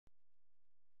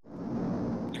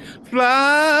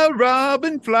Fly,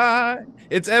 Robin, fly.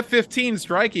 It's F-15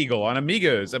 Strike Eagle on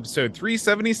Amigos, episode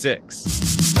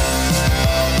 376.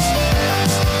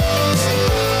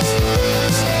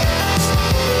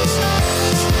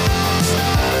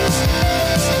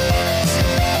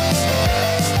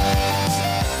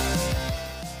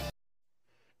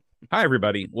 Hi,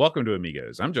 everybody. Welcome to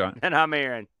Amigos. I'm John. And I'm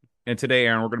Aaron. And today,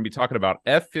 Aaron, we're going to be talking about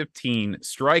F-15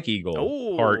 Strike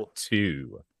Eagle Part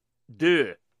 2.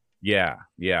 Dude. Yeah.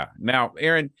 Now,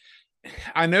 Aaron,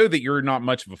 I know that you're not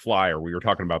much of a flyer. We were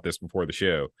talking about this before the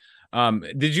show.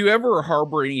 Did you ever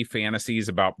harbor any fantasies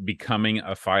about becoming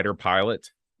a fighter pilot?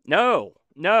 No,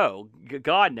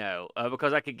 God, no,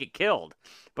 because I could get killed.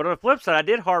 But on the flip side, I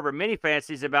did harbor many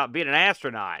fantasies about being an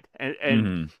astronaut,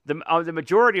 and the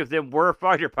majority of them were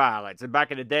fighter pilots, and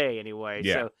back in the day, anyway.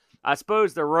 Yeah. So I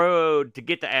suppose the road to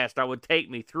get to astronaut would take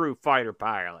me through fighter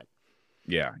pilot.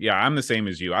 Yeah, I'm the same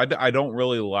as you. I don't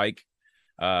really like.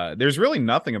 There's really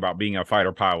nothing about being a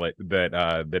fighter pilot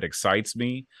that excites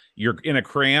me. You're in a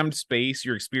crammed space.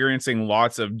 You're experiencing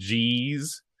lots of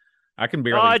G's. I can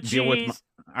barely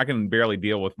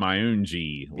deal with my own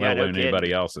G, let alone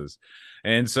anybody else's.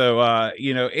 And so,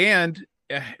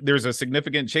 there's a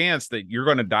significant chance that you're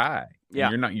going to die. Yeah,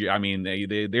 you're not.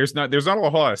 There's not a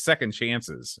whole lot of second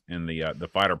chances in the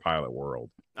fighter pilot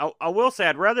world. I will say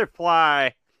I'd rather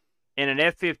fly in an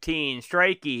F-15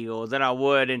 Strike Eagle than I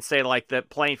would in, say, like the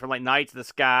plane from like Knights of the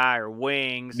Sky or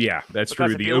Wings. Yeah, that's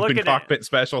true. The open cockpit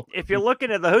special. If you're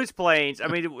looking at those planes, I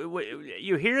mean,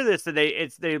 you hear this and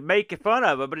they make fun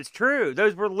of it, but it's true.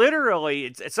 Those were literally,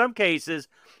 in some cases,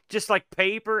 just like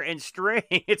paper and string.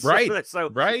 It's right.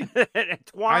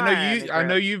 Twine. I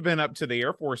know you've been up to the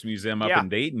Air Force Museum up in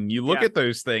Dayton. You look at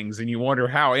those things and you wonder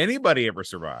how anybody ever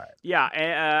survived. Yeah,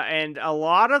 and a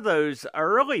lot of those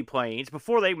early planes,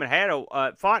 before they even had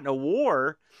fought in a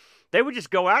war, they would just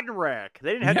go out and wreck.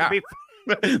 They didn't have to be.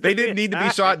 They didn't need to be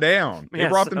shot down. They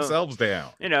brought themselves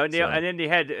down. And then they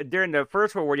had, during the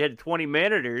First World War, you had 20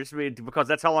 minuters because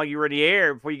that's how long you were in the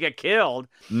air before you get killed.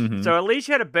 Mm-hmm. So at least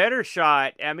you had a better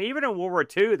shot. I mean, even in World War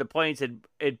II, the planes had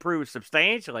improved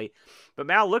substantially. But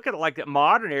now look at it like the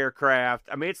modern aircraft.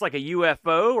 I mean, it's like a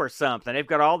UFO or something. They've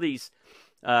got all these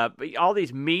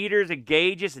meters and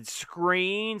gauges and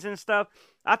screens and stuff.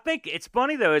 I think it's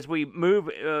funny, though, as we move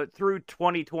through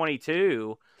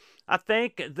 2022, I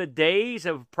think the days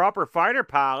of proper fighter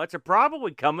pilots are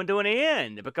probably coming to an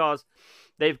end because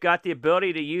they've got the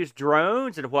ability to use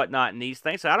drones and whatnot in these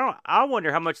things. So I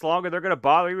wonder how much longer they're going to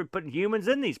bother even putting humans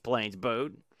in these planes,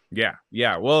 Bode.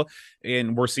 Yeah. Well,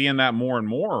 and we're seeing that more and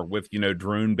more with,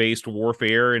 drone-based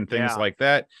warfare and things like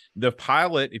that. The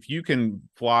pilot, if you can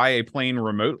fly a plane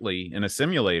remotely in a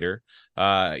simulator,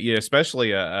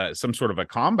 especially some sort of a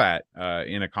combat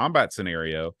in a combat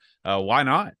scenario, why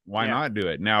not? Why not do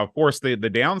it? Now, of course, the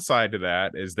downside to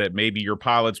that is that maybe your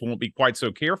pilots won't be quite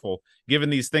so careful, given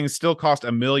these things still cost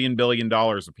 $1 billion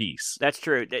a piece. That's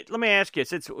true. Let me ask you,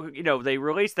 since they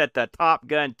released that Top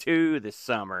Gun 2 this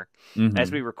summer,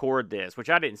 as we record this, which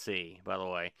I didn't see, by the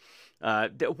way.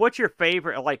 What's your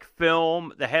favorite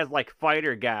film that has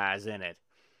fighter guys in it?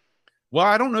 Well,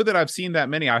 I don't know that I've seen that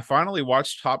many. I finally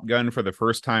watched Top Gun for the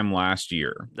first time last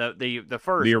year.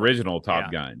 The original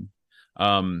Top Gun.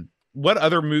 What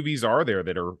other movies are there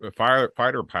that are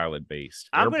fighter pilot based?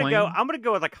 I'm gonna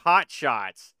go with Hot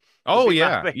Shots. Oh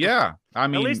yeah. I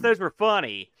mean, at least those were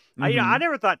funny. I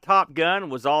never thought Top Gun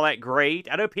was all that great.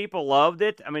 I know people loved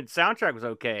it. I mean, the soundtrack was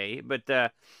okay, but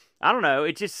I don't know.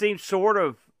 It just seemed sort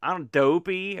of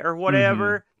dopey or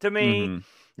whatever to me.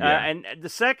 And the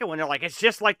second one, they're like, it's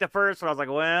just like the first one. I was like,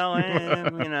 well,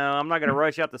 I'm not going to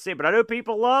rush out to see it, but I know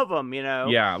people love them,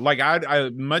 Yeah, like I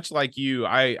much like you,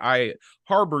 I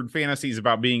harbored fantasies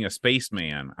about being a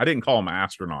spaceman. I didn't call them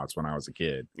astronauts when I was a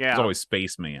kid. Yeah. I was always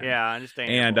spaceman. Yeah, I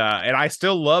understand. And I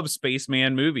still love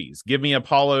spaceman movies. Give me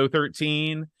Apollo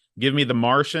 13. Give me The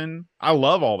Martian. I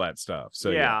love all that stuff.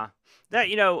 So that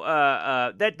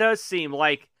that does seem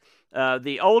like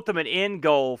the ultimate end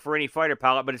goal for any fighter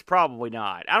pilot, but it's probably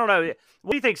not. I don't know.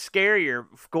 What do you think scarier,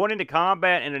 going into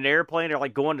combat in an airplane or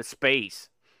going to space?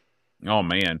 Oh,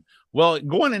 man. Well,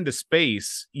 going into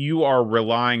space, you are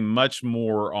relying much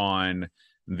more on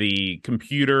the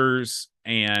computers,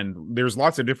 and there's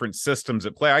lots of different systems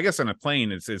at play. I guess in a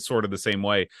plane, it's sort of the same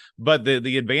way. But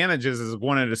the advantages is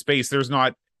going into space, there's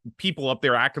not people up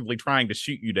there actively trying to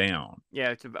shoot you down.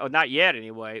 Yeah, not yet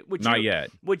anyway. Not yet.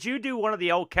 Would you do one of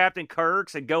the old Captain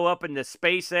Kirks and go up in the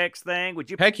SpaceX thing?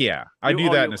 Would you? Heck yeah, I'd do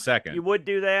that in a second. You would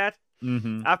do that?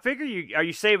 Mm-hmm. I figure are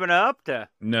you saving up to?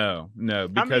 No,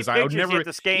 because I would never.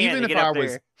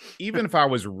 Even if I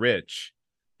was rich,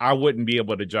 I wouldn't be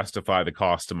able to justify the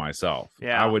cost to myself.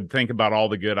 Yeah. I would think about all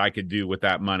the good I could do with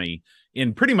that money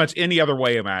in pretty much any other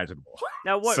way imaginable.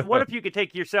 Now, what if you could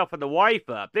take yourself and the wife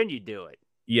up? Then you do it.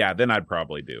 Yeah, then I'd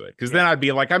probably do it, because then I'd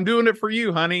be like, I'm doing it for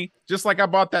you, honey, just like I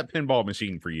bought that pinball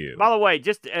machine for you. By the way,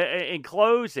 just in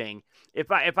closing,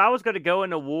 if I was going to go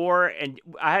into war and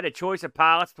I had a choice of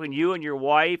pilots between you and your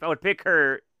wife, I would pick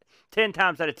her 10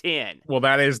 times out of 10. Well,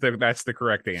 that's the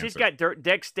correct answer. She's got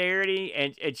dexterity,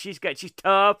 and she's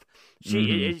tough.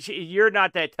 You're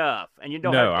not that tough, and you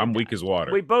don't. No, I'm weak as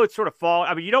water. We both sort of fall.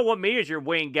 I mean, you don't want me as your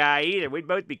wing guy either. We'd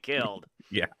both be killed.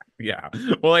 Yeah.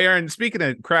 Well, Aaron, speaking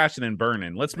of crashing and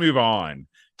burning, let's move on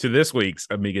to this week's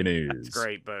Amiga News. That's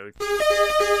great, Bo.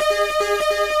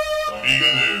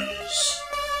 Amiga News.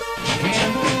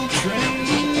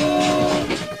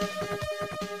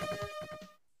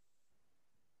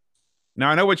 Now,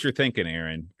 I know what you're thinking,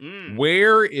 Aaron. Mm.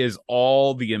 Where is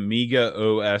all the Amiga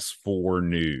OS 4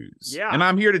 news? Yeah. And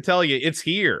I'm here to tell you it's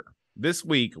here. This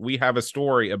week, we have a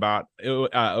story about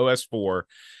OS 4.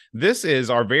 This is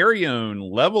our very own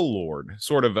Level Lord,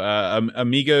 sort of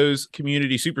Amigos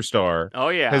community superstar. Oh,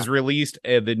 yeah. Has released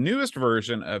the newest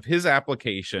version of his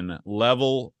application,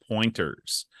 Level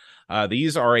Pointers.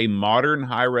 These are a modern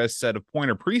high-res set of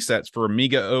pointer presets for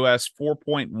Amiga OS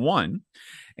 4.1.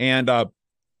 And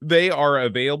they are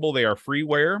available. They are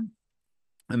freeware,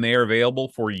 and they are available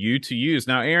for you to use.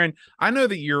 Now, Aaron, I know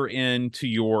that you're into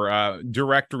your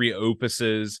directory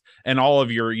opuses and all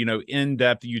of your,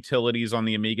 in-depth utilities on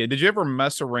the Amiga. Did you ever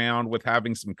mess around with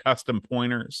having some custom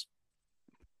pointers?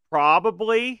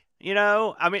 Probably.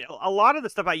 I mean, a lot of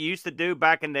the stuff I used to do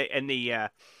back in the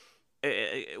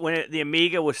when the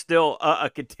Amiga was still a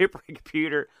contemporary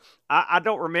computer, I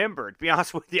don't remember, to be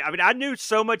honest with you. I mean, I knew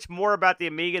so much more about the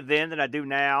Amiga then than I do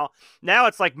now. Now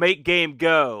it's like make game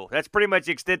go. That's pretty much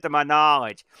the extent of my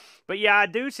knowledge. But yeah, I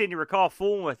do seem to recall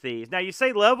fooling with these. Now, you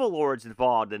say Level Lord's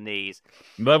involved in these.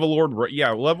 Level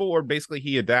Lord, basically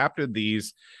he adapted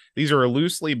these. These are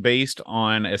loosely based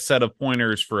on a set of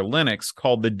pointers for Linux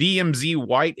called the DMZ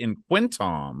White and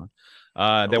Quintom.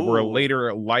 That were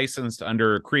later licensed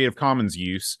under Creative Commons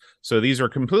use. So these are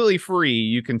completely free.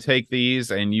 You can take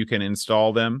these and you can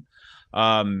install them.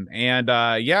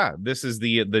 This is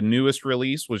the newest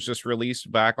release, was just released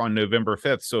back on November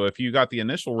 5th. So if you got the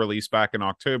initial release back in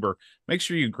October, make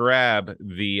sure you grab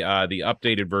the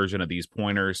updated version of these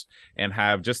pointers and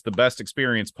have just the best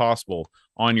experience possible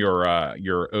on your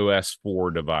OS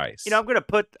 4 device. I'm gonna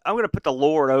put the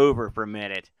Lord over for a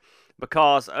minute.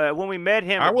 Because when we met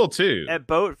him, I will too, at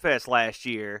Boat Fest last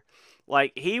year.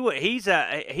 Like he's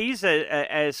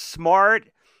as smart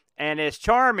and as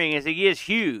charming as he is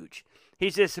huge.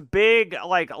 He's this big,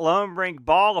 like, lumbering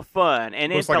ball of fun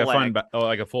and looks intellect.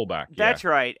 like a fullback. That's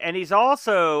right, and he's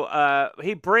also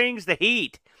he brings the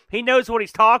heat. He knows what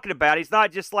he's talking about. He's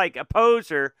not just like a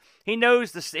poser. He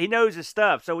knows his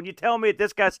stuff. So when you tell me that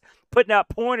this guy's putting out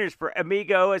pointers for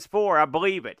Amiga OS 4, I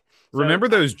believe it. So, remember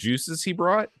those juices he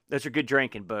brought? Those are good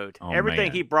drinking, Boat. Oh,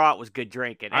 everything he brought was good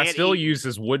drinking. I still use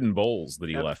his wooden bowls that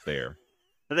he left there.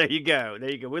 There you go.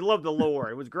 We love the lore.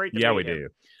 It was great to meet him. We do.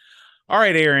 All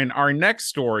right, Aaron, our next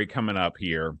story coming up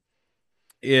here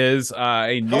is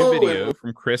a new video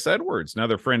from Chris Edwards,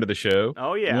 another friend of the show.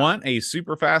 Oh, yeah. Want a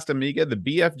super fast Amiga, the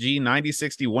BFG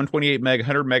 9060 128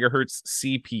 100 megahertz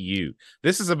CPU.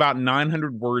 This is about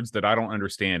 900 words that I don't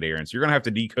understand, Aaron, so you're going to have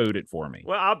to decode it for me.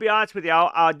 Well, I'll be honest with you.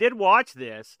 I did watch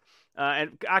this,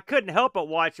 and I couldn't help but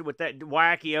watch it with that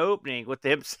wacky opening with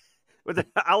him.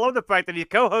 I love the fact that he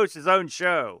co-hosts his own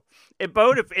show. And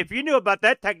Bo, if you knew about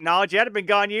that technology, I'd have been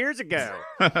gone years ago.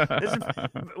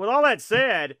 With all that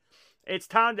said, it's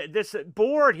time that this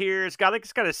board here it's got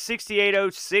a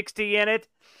 68060 in it.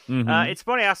 Mm-hmm. It's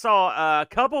funny. I saw a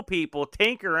couple people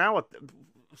tinker around with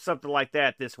something like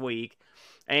that this week,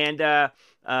 and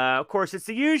of course it's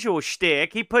the usual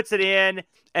shtick. He puts it in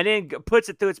and then puts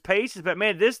it through its paces. But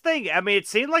man, this thing, I mean, it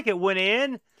seemed like it went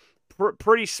in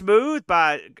pretty smooth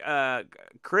by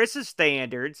Chris's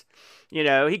standards.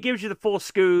 He gives you the full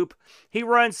scoop. He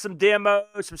runs some demos,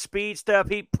 some speed stuff.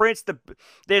 He prints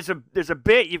there's a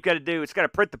bit you've got to do. It's got to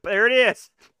print there it is.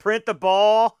 Print the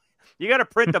ball. You got to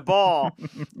print the ball.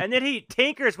 And then he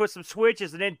tinkers with some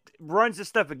switches and then runs this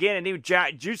stuff again and he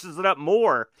juices it up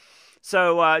more.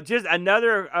 So just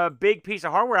another big piece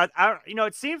of hardware.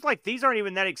 It seems like these aren't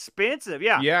even that expensive.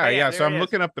 Yeah. So I'm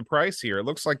looking up the price here. It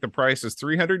looks like the price is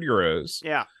 300 euros.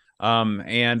 Yeah.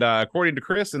 And according to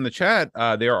Chris in the chat,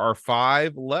 there are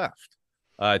 5 left.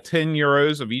 10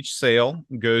 euros of each sale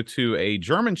go to a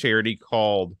German charity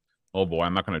called Oh boy,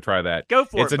 I'm not going to try that. Go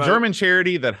for It's it, a Bo. German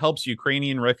charity that helps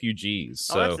Ukrainian refugees.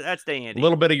 So that's a dandy.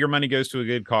 little bit of your money goes to a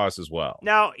good cause as well.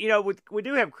 Now, we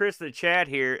do have Chris in the chat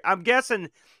here. I'm guessing,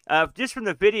 just from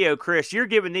the video, Chris, you're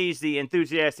giving these the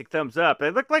enthusiastic thumbs up.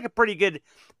 They look like a pretty good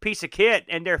piece of kit,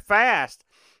 and they're fast.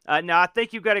 Now, I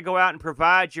think you've got to go out and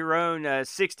provide your own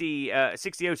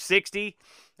 60060.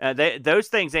 Those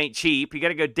things ain't cheap. You got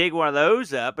to go dig one of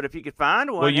those up. But if you could find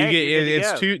one, Well, you get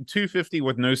it's 250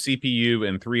 with no CPU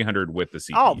and 300 with the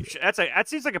CPU. Oh, that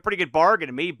seems like a pretty good bargain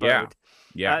to me, Bud.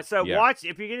 Yeah. Watch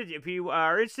if you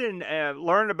are interested in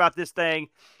learning about this thing.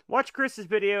 Watch Chris's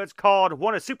video. It's called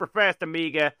 "Want a Super Fast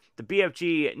Amiga, the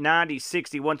BFG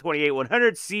 9060 128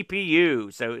 100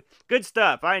 CPU." So good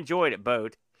stuff. I enjoyed it,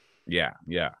 Bode. Yeah.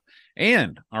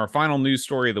 And our final news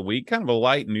story of the week, kind of a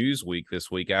light news week this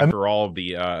week after all of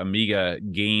the Amiga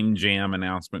Game Jam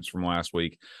announcements from last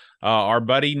week. Our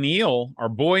buddy Neil, our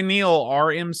boy Neil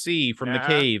RMC from the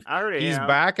Cave, he's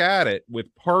back at it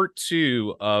with part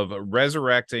 2 of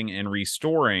resurrecting and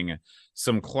restoring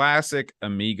some classic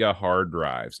Amiga hard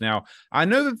drives. Now, I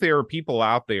know that there are people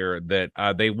out there that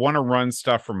they want to run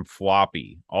stuff from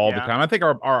floppy all the time. I think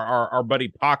our buddy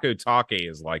Paco Take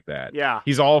is like that. Yeah.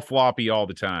 He's all floppy all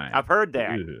the time. I've heard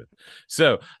that. Ugh.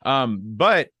 So,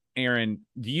 but Aaron,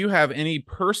 do you have any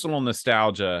personal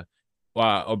nostalgia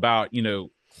about,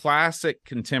 classic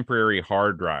contemporary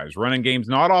hard drives running games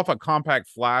not off a compact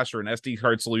flash or an SD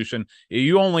card solution?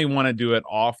 You only want to do it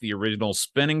off the original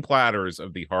spinning platters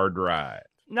of the hard drive.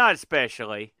 Not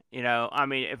especially, I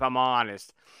mean, if I'm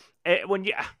honest, and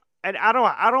I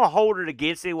don't hold it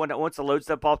against anyone that wants to load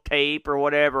stuff off tape or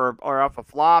whatever, or off a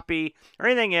floppy or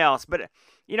anything else. But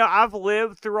I've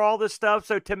lived through all this stuff,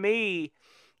 so to me,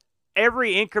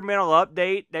 every incremental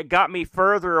update that got me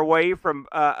further away from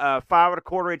 5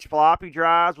 1/4 inch floppy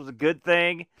drives was a good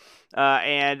thing.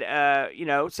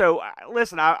 So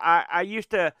listen, I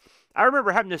used to. I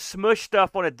remember having to smush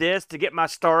stuff on a disc to get my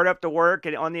startup to work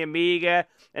and on the Amiga.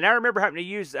 And I remember having to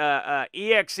use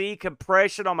EXE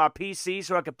compression on my PC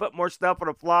so I could put more stuff on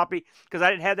a floppy because I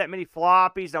didn't have that many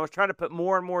floppies. And I was trying to put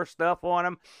more and more stuff on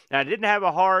them. And I didn't have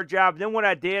a hard drive. Then when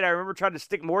I did, I remember trying to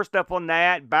stick more stuff on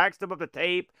that, back stuff up the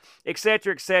tape,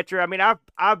 etc., etc. I mean,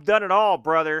 I've done it all,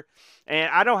 brother.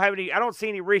 And I don't see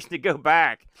any reason to go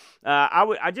back.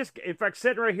 In fact,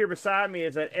 sitting right here beside me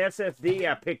is an SSD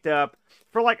I picked up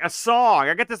for like a song.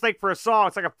 I got this thing for a song.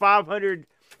 It's like a 500,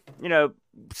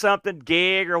 something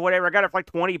gig or whatever. I got it for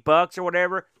like $20 or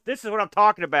whatever. This is what I'm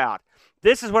talking about.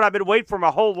 This is what I've been waiting for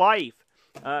my whole life.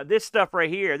 This stuff right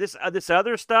here. This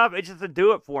other stuff, it just doesn't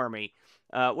do it for me.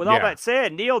 With all that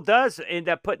said, Neil does end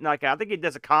up putting I think he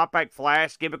does a compact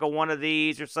flash gimmick of one of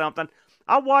these or something.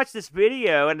 I watched this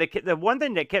video, and the one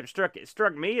thing that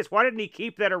struck me is why didn't he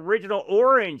keep that original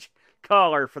orange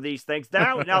color for these things?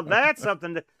 Now that's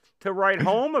something to write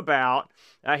home about.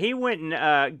 He went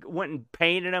and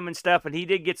painted them and stuff, and he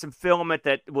did get some filament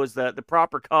that was the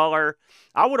proper color.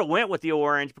 I would have went with the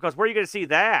orange because where are you going to see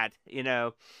that?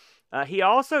 He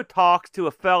also talks to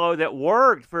a fellow that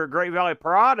worked for Great Valley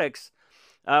Products,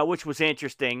 which was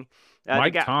interesting.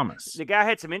 Mike Thomas. The guy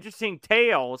had some interesting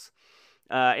tales.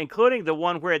 Including the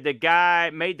one where the guy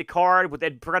made the card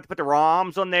they forgot to put the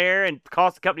ROMs on there and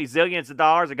cost the company zillions of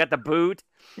dollars and got the boot.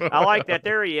 I like that.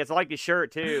 There he is. I like his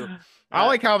shirt too. I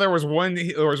like how there was one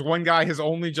guy, his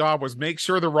only job was make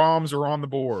sure the ROMs are on the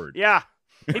board. Yeah.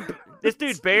 This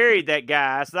dude buried that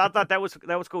guy, so I thought that was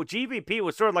cool. GVP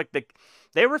was sort of like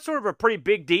they were sort of a pretty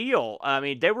big deal. I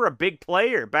mean, they were a big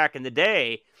player back in the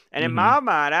day, and in my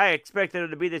mind, I expected it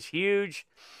to be this huge.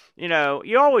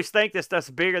 You always think this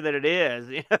stuff's bigger than it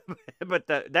is, but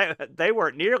they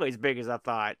weren't nearly as big as I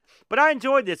thought. But I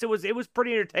enjoyed this. It was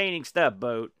pretty entertaining stuff,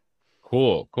 Boat.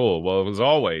 Cool. Well, as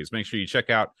always, make sure you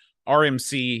check out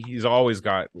RMC. He's always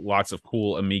got lots of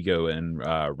cool Amigo and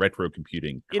retro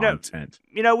computing content.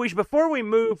 Before we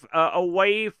move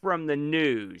away from the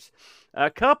news,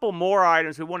 a couple more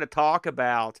items we want to talk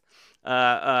about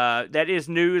that is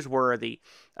newsworthy.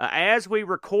 As we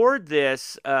record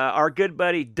this, our good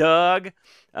buddy Doug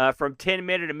from 10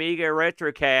 Minute Amiga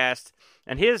Retrocast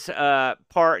and his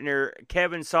partner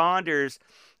Kevin Saunders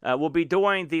will be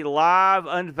doing the live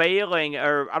unveiling,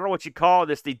 or I don't know what you call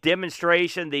this, the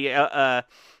demonstration, the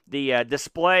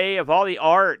display of all the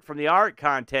art from the art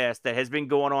contest that has been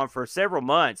going on for several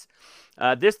months.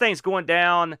 This thing's going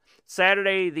down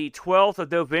Saturday, the 12th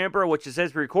of November, which is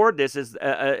as we record this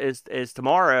is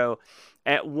tomorrow.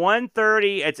 at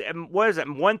 1:30. It's what is it?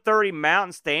 1:30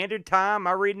 Mountain Standard Time. Am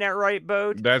I reading that right,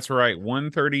 Boat? That's right.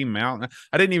 1:30 Mountain.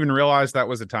 I didn't even realize that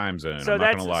was a time zone. So I'm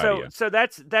not gonna lie to you. So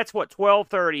that's what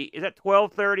 12:30. Is that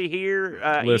 12:30 here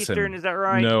Listen, Eastern? Is that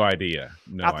right? No idea.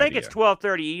 I think it's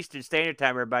 12:30 Eastern Standard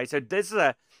Time, everybody. So this is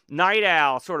a night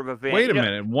owl sort of event. Wait a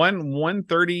minute.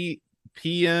 1:30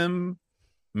 p.m.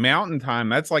 Mountain Time.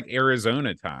 That's like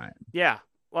Arizona time. Yeah.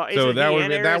 Well, so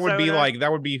that would be like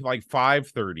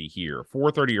 5:30 here,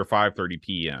 4:30 or 5:30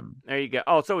 p.m. There you go.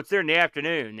 Oh, so it's there in the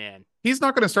afternoon then. He's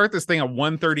not going to start this thing at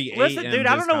 1:30 a.m. Listen, dude,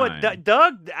 I don't know what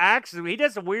Doug acts. He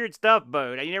does some weird stuff,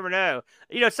 Bo. You never know.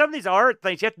 Some of these art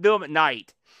things you have to do them at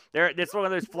night. It's one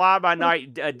of those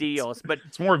fly-by-night deals. But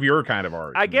it's more of your kind of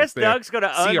art. I guess Doug's going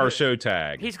to see our show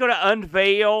tag. He's going to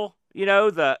unveil,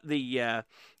 the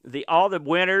all the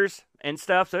winners and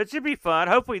stuff. So it should be fun.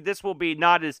 Hopefully, this will be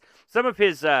not as some of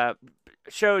his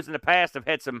shows in the past have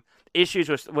had some issues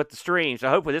with the stream. So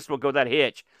hopefully, this will go that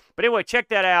hitch. But anyway, check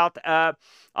that out. I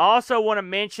also want to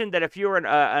mention that if you're an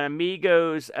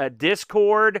Amigos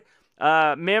Discord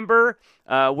member,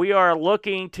 we are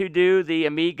looking to do the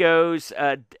Amigos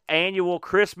annual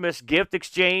Christmas gift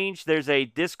exchange. There's a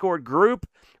Discord group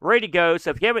ready to go.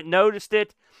 So if you haven't noticed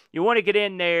it, you want to get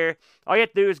in there, all you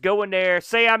have to do is go in there,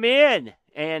 say I'm in,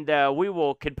 and we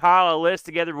will compile a list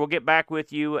together. We'll get back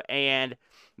with you and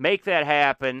make that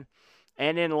happen.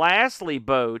 And then lastly,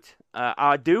 Boat,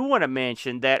 I do want to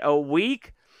mention that a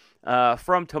week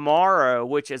from tomorrow,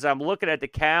 which as I'm looking at the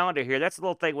calendar here, that's a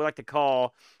little thing we like to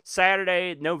call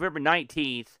Saturday, November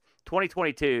 19th,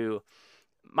 2022,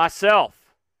 myself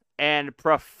and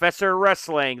Professor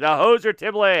Wrestling, the Hoser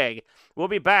Tim Legg, will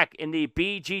be back in the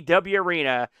BGW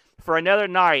Arena for another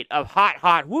night of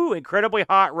incredibly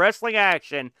hot wrestling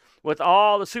action with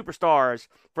all the superstars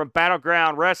from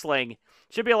Battleground Wrestling.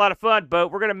 Should be a lot of fun,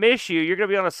 Boat. We're going to miss you. You're going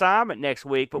to be on assignment next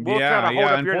week, but we'll try to hold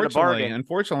up your end of the bargain.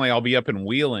 Unfortunately, I'll be up in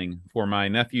Wheeling for my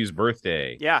nephew's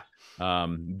birthday. Yeah.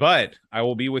 But I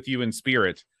will be with you in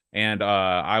spirit, and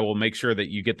I will make sure that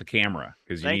you get the camera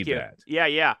because you need that.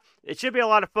 Yeah. It should be a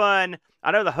lot of fun.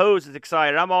 I know the Hose is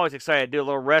excited. I'm always excited to do a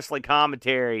little wrestling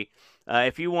commentary.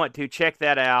 If you want to check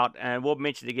that out, and we'll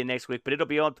mention it again next week, but it'll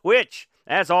be on Twitch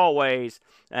as always,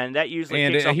 and that usually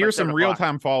kicks off here's some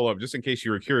real-time follow-up just in case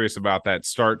you were curious about that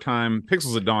start time.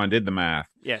 Pixels at Dawn did the math.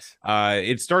 Yes.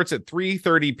 It starts at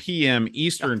 3:30 p.m.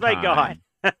 Eastern time. Thank God.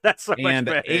 That's so much and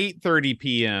better. 8:30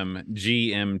 p.m.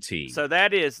 GMT. So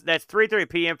that's 3:30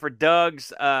 p.m. for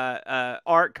Doug's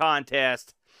art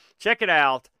contest. Check it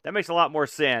out. That makes a lot more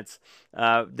sense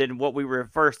than what we were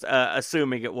first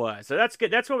assuming it was. So that's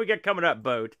good. That's what we got coming up,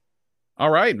 Boat.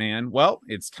 All right, man. Well,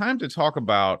 it's time to talk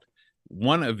about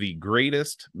one of the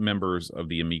greatest members of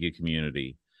the Amiga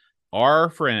community, our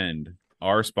friend,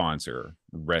 our sponsor,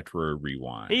 Retro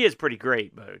Rewind. He is pretty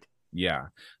great, Boat. Yeah.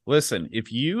 Listen,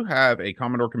 if you have a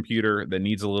Commodore computer that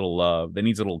needs a little love, that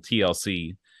needs a little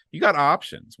TLC, you got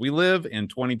options. We live in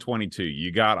 2022.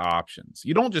 You got options.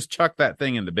 You don't just chuck that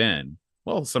thing in the bin.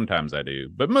 Well, sometimes I do,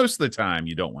 but most of the time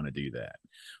you don't want to do that.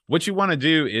 What you want to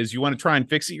do is you want to try and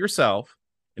fix it yourself.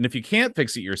 And if you can't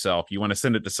fix it yourself, you want to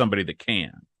send it to somebody that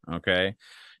can. Okay.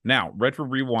 Now, Retro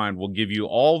Rewind will give you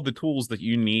all the tools that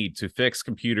you need to fix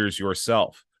computers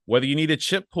yourself. Whether you need a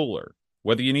chip puller,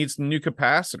 whether you need some new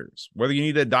capacitors, whether you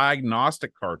need a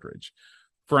diagnostic cartridge,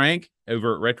 Frank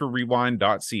over at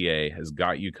retrorewind.ca has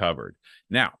got you covered.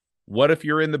 Now, what if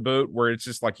you're in the boat where it's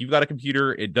just like you've got a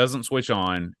computer, it doesn't switch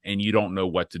on, and you don't know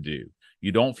what to do?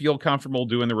 You don't feel comfortable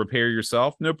doing the repair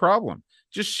yourself? No problem.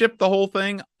 Just ship the whole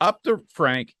thing up to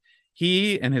Frank.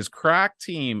 He and his crack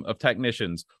team of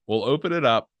technicians will open it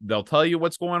up. They'll tell you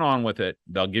what's going on with it.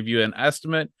 They'll give you an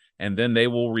estimate, and then they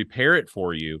will repair it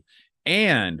for you.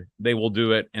 And they will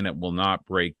do it, and it will not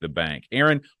break the bank.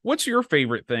 Aaron, what's your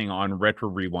favorite thing on Retro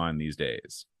Rewind these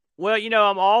days? Well,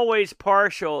 I'm always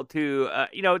partial to,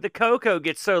 the Coco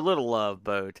gets so little love,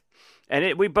 Boat.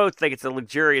 And we both think it's a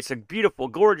luxurious, a beautiful,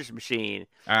 gorgeous machine.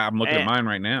 I'm looking at mine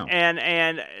right now. And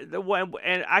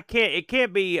it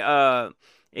can't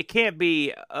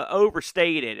be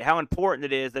overstated how important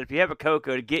it is that if you have a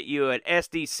Coco to get you an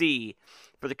SDC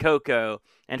for the Coco.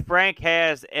 And Frank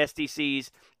has SDCs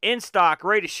in stock,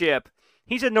 ready to ship.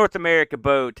 He's a North America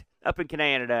Boat up in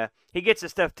Canada. He gets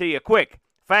this stuff to you quick,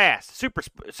 fast, super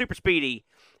speedy,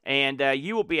 and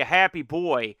you will be a happy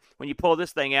boy when you pull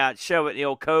this thing out, shove it in the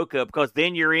old Coco, because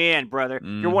then you're in, brother.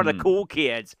 Mm-hmm. You're one of the cool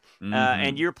kids,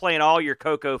 and you're playing all your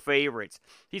Coco favorites.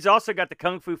 He's also got the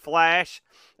Kung Fu Flash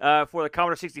for the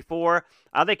Commodore 64.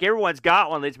 I think everyone's got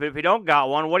one of these, but if you don't got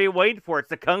one, what are you waiting for? It's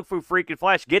the Kung Fu freaking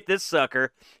Flash. Get this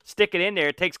sucker, stick it in there.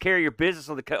 It takes care of your business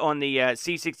on the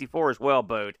C64 as well,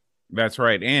 Bode. That's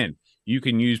right, and you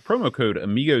can use promo code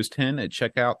Amigos10 at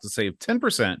checkout to save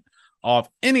 10% off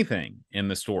anything in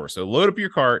the store. So load up your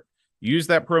cart, use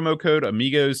that promo code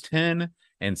Amigos10,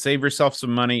 and save yourself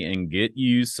some money and get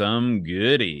you some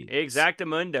goodies.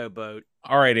 Exactamundo, Boat.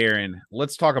 All right, Aaron,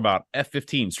 let's talk about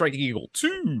F-15 Strike Eagle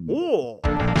 2. Ooh.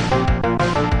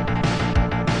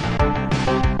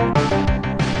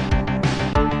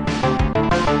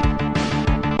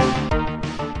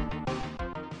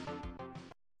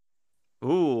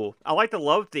 Ooh, I like the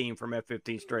love theme from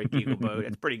F-15 Strike Eagle, Boat.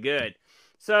 It's pretty good.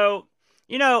 So,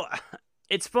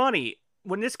 it's funny.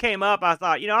 When this came up, I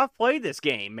thought, I've played this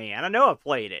game, man. I know I've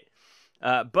played it.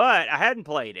 But I hadn't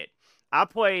played it. I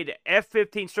played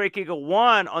F-15 Strike Eagle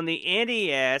 1 on the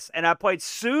NES, and I played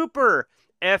Super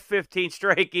F-15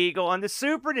 Strike Eagle on the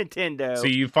Super Nintendo. So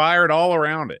you fired all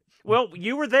around it. Well,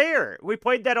 you were there. We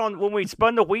played that when we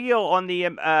spun the wheel on the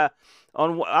I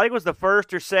think it was the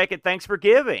first or second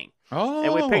Thanksgiving. Oh,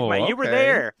 and we picked you were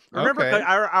there. Remember, okay.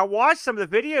 I watched some of the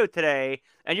video today,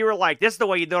 and you were like, "This is the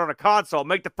way you do it on a console.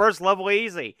 Make the first level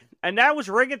easy." And that was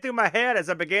ringing through my head as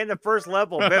I began the first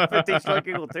level of F-15 Strike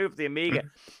Eagle 2 for the Amiga.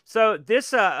 So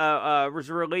this was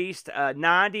released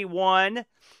 91,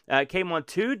 came on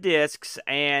 2 discs,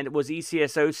 and was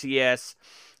ECS OCS.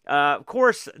 Of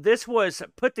course, this was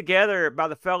put together by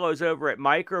the fellows over at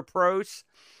Microprose.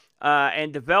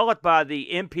 And developed by the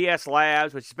MPS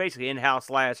Labs, which is basically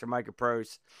in-house labs for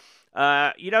Microprose.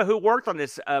 You know who worked on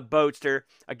this Boatster?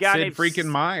 A guy named Sid freaking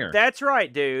Meier. That's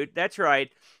right, dude. That's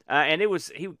right. And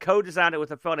he co-designed it with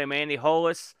a fellow named Andy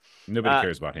Hollis. Nobody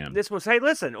cares about him. This was, hey,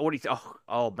 listen,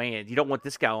 oh man, you don't want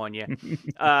this guy on you.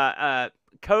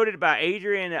 Coded by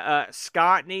Adrian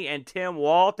Scotney and Tim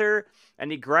Walter,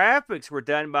 and the graphics were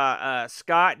done by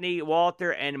Scotney, Walter,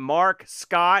 and Mark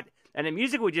Scott. And the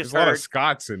music we just There's heard. a lot of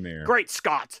Scots in there. Great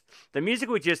Scott. The music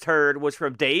we just heard was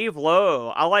from Dave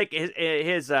Lowe. I like his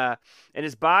in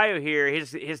his bio here.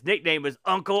 His nickname is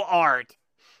Uncle Art.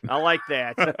 I like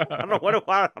that. I don't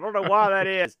know why that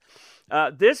is.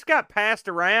 This got passed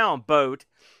around, Boat,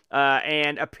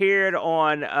 and appeared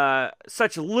on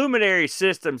such luminary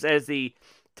systems as the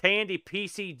Tandy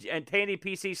PC and Tandy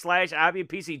PC / IBM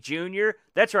PC Junior.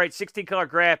 That's right, 16-color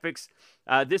graphics.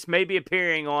 This may be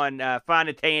appearing on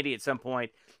Finding Tandy at some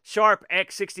point. Sharp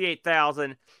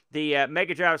X68000, the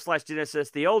Mega Drive /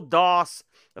 Genesis, the old DOS,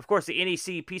 of course, the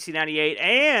NEC PC98,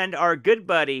 and our good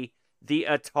buddy, the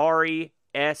Atari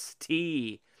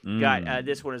ST. Got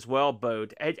this one as well,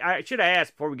 Boat. I should have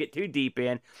asked before we get too deep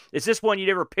in. Is this one you'd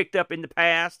ever picked up in the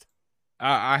past?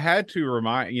 I had to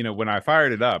remind, when I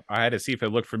fired it up, I had to see if it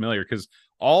looked familiar, because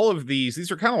all of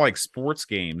these are kind of like sports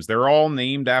games. They're all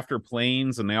named after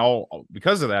planes, and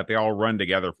because of that, they all run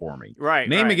together for me. Right.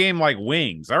 Name right. a game like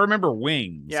Wings. I remember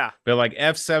Wings. Yeah. But like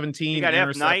F-17, you got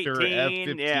Interceptor,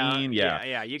 F-19, F-15.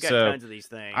 Yeah. You got tons of these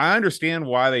things. I understand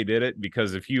why they did it,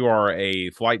 because if you are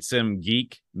a flight sim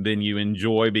geek, then you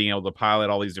enjoy being able to pilot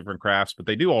all these different crafts, but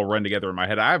they do all run together in my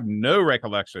head. I have no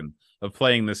recollection of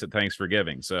playing this at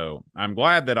Thanksgiving, so I'm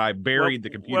glad that I buried the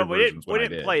computer versions when I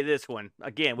did. We didn't play this one.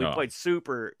 Again, we played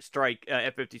Super Strike,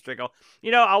 F-15 Strike.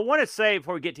 I want to say,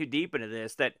 before we get too deep into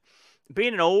this, that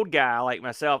being an old guy like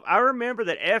myself, I remember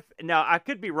that now I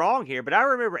could be wrong here, but I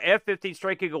remember F-15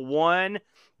 Strike Eagle 1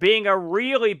 being a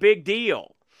really big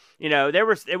deal.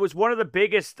 It was one of the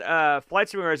biggest flight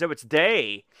simulators of its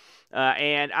day.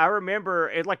 And I remember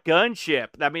it like Gunship.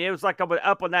 I mean, it was like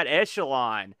up on that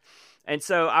echelon. And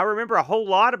so I remember a whole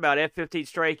lot about F-15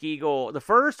 Strike Eagle, the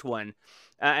first one,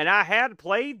 and I had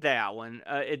played that one.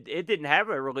 It didn't have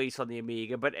a release on the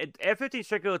Amiga, but F-15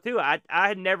 Strike Eagle 2, I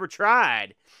had never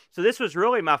tried. So this was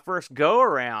really my first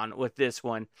go-around with this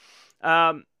one.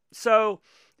 So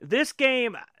this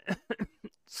game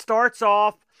starts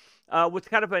off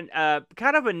with kind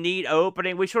of a neat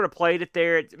opening. We sort of played it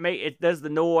there. It does the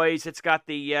noise. It's got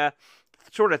the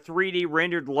sort of 3D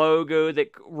rendered logo that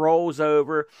rolls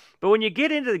over. But when you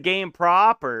get into the game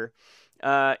proper,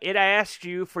 it asks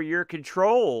you for your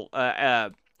control,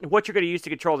 what you're going to use to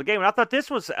control the game. And I thought this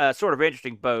was sort of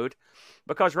interesting, Boat,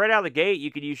 because right out of the gate,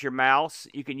 you can use your mouse,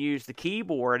 you can use the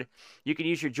keyboard, you can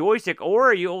use your joystick,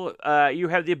 or you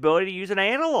have the ability to use an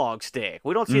analog stick.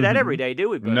 We don't see that every day, do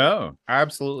we, Boat? No,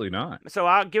 absolutely not. So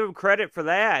I'll give them credit for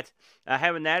that,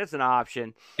 having that as an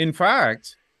option. In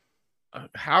fact,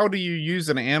 how do you use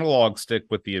an analog stick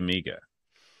with the Amiga?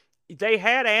 They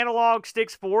had analog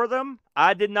sticks for them.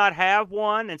 I did not have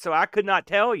one, and so I could not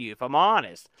tell you, if I'm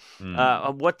honest,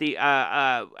 what the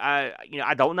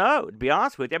I don't know, to be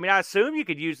honest with you. I mean, I assume you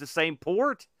could use the same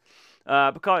port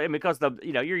because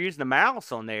you're using the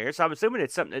mouse on there, so I'm assuming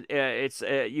it's something.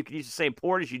 You can use the same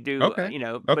port as you do. Okay.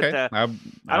 Okay. But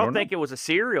I don't think it was a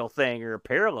serial thing or a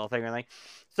parallel thing or anything.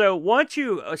 So once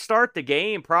you start the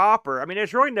game proper, I mean,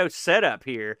 there's really no setup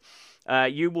here.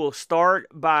 You will start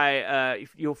by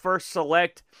you'll first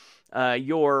select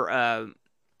your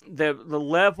the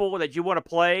level that you want to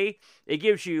play. It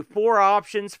gives you 4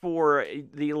 options for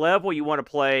the level you want to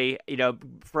play,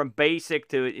 from basic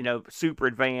to, super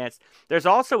advanced. There's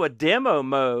also a demo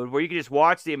mode where you can just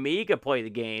watch the Amiga play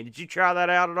the game. Did you try that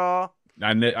out at all?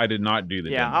 I did not do the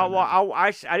demo.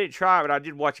 I didn't try it, but I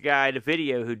did watch a guy in a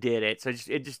video who did it. So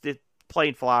it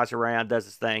plane flies around, does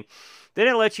its thing. Then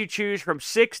it lets you choose from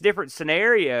 6 different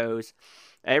scenarios,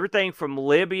 everything from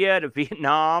Libya to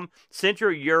Vietnam,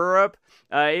 Central Europe.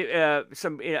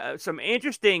 Some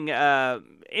interesting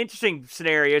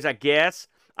scenarios, I guess.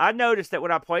 I noticed that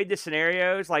when I played the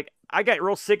scenarios, like I got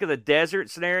real sick of the desert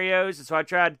scenarios, and so I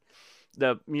tried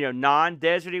the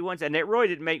non-deserty ones, and it really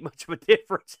didn't make much of a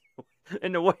difference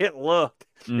in the way it looked.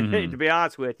 To be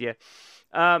honest with you,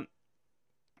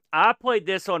 I played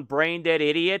this on Brain Dead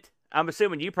Idiot. I'm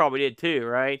assuming you probably did too,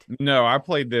 right? No, I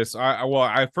played this.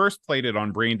 I first played it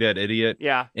on Brain Dead Idiot.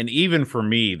 Yeah. And even for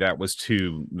me, that was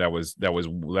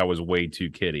way too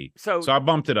kiddie. So I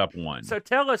bumped it up 1. So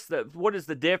tell us what is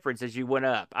the difference as you went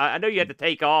up? I know you had to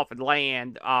take off and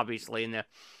land, obviously,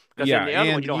 because in the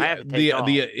other one you don't have to take off.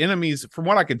 The enemies, from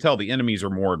what I can tell, the enemies are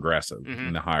more aggressive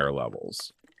in the higher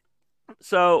levels.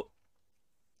 So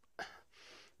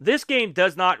this game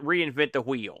does not reinvent the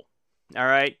wheel. All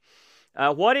right.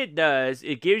 What it does,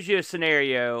 it gives you a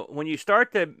scenario. When you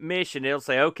start the mission, it'll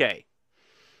say, okay,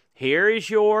 here is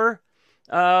your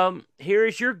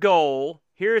goal.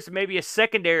 Here's maybe a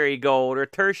secondary goal or a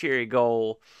tertiary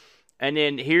goal. And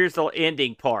then here's the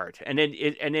ending part. And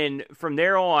then from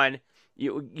there on,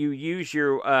 you use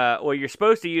you're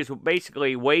supposed to use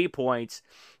basically waypoints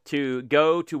to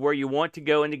go to where you want to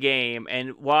go in the game.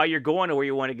 And while you're going to where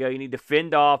you want to go, you need to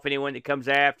fend off anyone that comes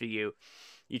after you.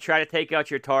 You try to take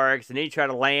out your targets, and then you try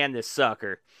to land this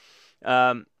sucker.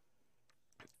 The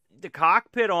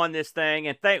cockpit on this thing,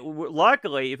 and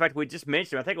luckily, in fact, we just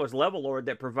mentioned, I think it was Level Lord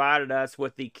that provided us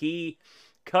with the key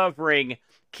covering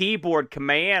keyboard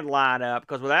command lineup,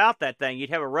 because without that thing,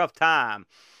 you'd have a rough time.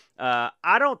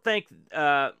 I don't think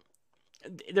there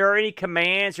are any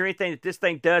commands or anything that this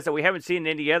thing does that we haven't seen in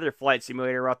any other flight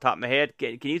simulator off the top of my head.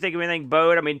 Can you think of anything,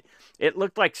 Bode? I mean, it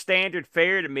looked like standard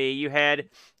fare to me. You had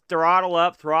throttle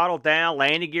up, throttle down,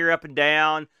 landing gear up and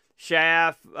down,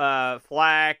 shaft,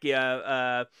 flak.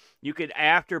 You could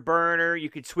afterburner. You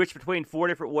could switch between 4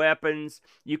 different weapons.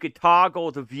 You could toggle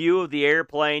the view of the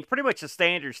airplane. Pretty much the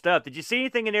standard stuff. Did you see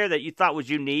anything in there that you thought was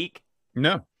unique?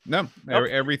 No.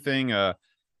 Okay.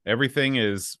 Everything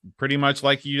is pretty much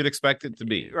like you'd expect it to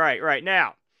be. Right.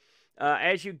 Now,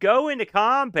 as you go into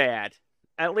combat,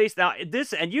 at least now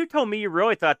this, and you told me you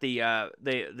really thought the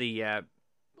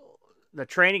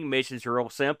training missions are real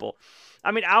simple.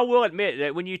 I mean, I will admit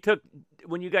that when you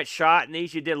got shot in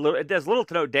these, it does little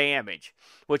to no damage,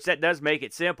 which that does make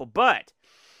it simple. But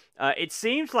it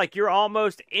seems like you're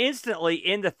almost instantly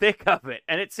in the thick of it,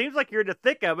 and it seems like you're in the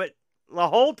thick of it the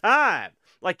whole time.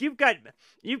 Like you've got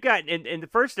in the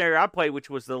first scenario I played, which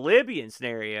was the Libyan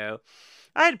scenario,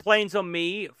 I had planes on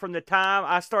me from the time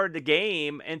I started the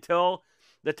game until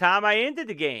the time I ended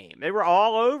the game. They were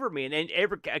all over me, and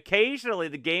occasionally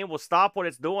the game will stop what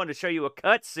it's doing to show you a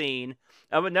cutscene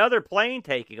of another plane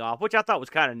taking off, which I thought was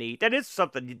kind of neat. That is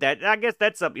something that I guess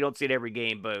that's something you don't see in every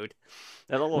game, Bode.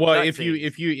 Well, if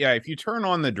you turn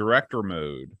on the director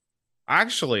mode,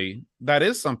 actually, that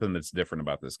is something that's different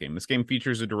about this game. This game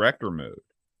features a director mode.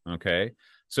 Okay.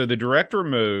 So the director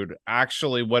mode,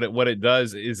 actually, what it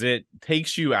does is it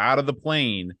takes you out of the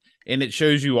plane and it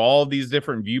shows you all these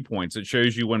different viewpoints. It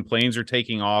shows you when planes are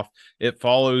taking off. It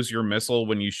follows your missile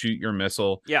when you shoot your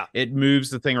missile. Yeah. It moves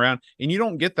the thing around, and you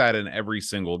don't get that in every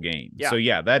single game. Yeah. So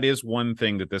yeah, that is one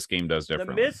thing that this game does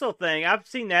differently. The missile thing, I've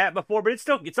seen that before, but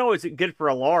it's always good for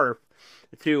a LARP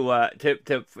to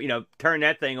turn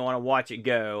that thing on and watch it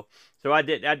go. So I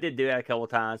did do that a couple of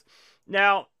times.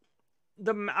 Now,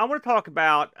 I want to talk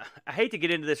about, I hate to get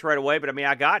into this right away, but I mean,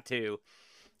 I got to.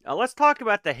 Let's talk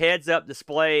about the heads-up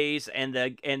displays and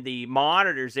the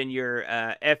monitors in your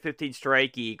F-15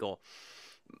 Strike Eagle.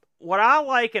 What I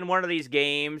like in one of these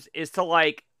games is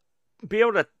to be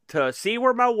able to see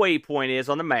where my waypoint is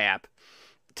on the map,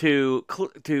 to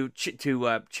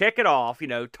check it off,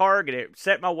 target it,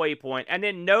 set my waypoint, and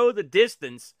then know the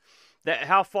distance,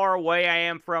 how far away I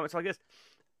am from it. So I guess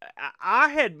I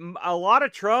had a lot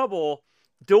of trouble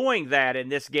doing that in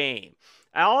this game.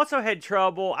 I also had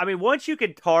trouble. I mean, once you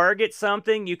can target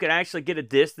something, you can actually get a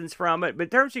distance from it. But in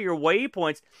terms of your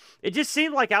waypoints, it just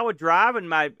seemed like I would drive in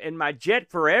my jet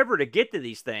forever to get to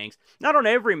these things. Not on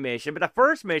every mission, but the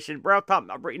first mission, right top,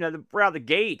 right out the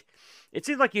gate, it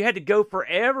seemed like you had to go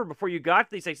forever before you got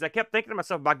to these things. And I kept thinking to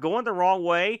myself, by going the wrong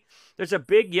way, there's a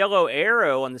big yellow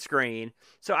arrow on the screen.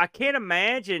 So I can't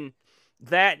imagine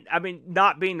that, I mean,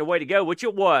 not being the way to go, which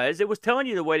it was. It was telling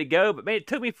you the way to go, but man, it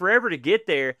took me forever to get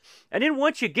there. And then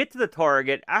once you get to the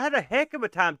target, I had a heck of a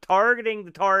time targeting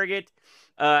the target,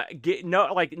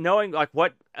 knowing like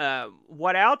what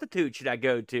altitude should I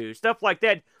go to, stuff like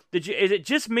that. Is it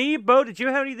just me, Bo? Did you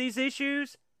have any of these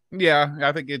issues? Yeah,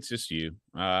 I think it's just you.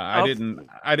 I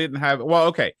didn't have. Well,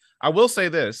 okay. I will say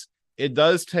this: it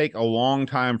does take a long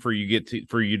time for you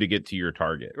to get to your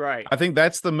target. Right. I think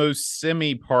that's the most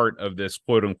simmy part of this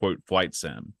quote unquote flight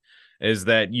sim, is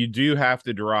that you do have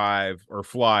to drive or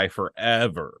fly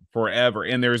forever,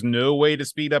 and there's no way to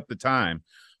speed up the time.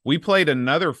 We played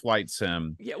another flight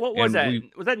sim. Yeah, what was that?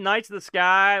 Was that Knights of the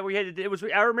Sky? We had to. It was.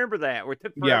 I remember that. We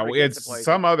took. Yeah, it's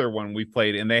some other one we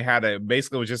played, and they had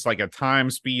basically it was just like a time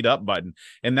speed up button,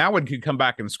 and that one could come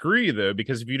back and screw you though,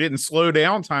 because if you didn't slow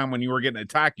down time when you were getting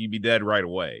attacked, you'd be dead right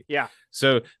away. Yeah.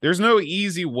 So there's no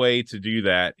easy way to do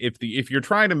that. If you're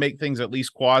trying to make things at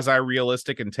least quasi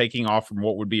realistic and taking off from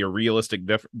what would be a realistic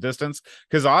distance,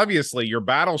 because obviously your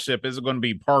battleship isn't going to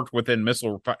be parked within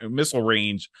missile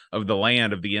range of the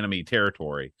land of the enemy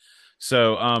territory.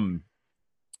 So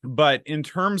but in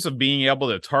terms of being able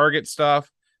to target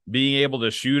stuff, being able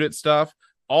to shoot at stuff,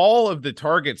 all of the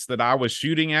targets that I was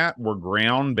shooting at were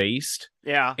ground based.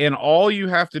 Yeah. And all you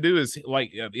have to do is,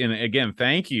 like, and again,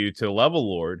 thank you to Level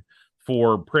Lord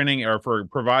for printing or for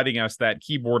providing us that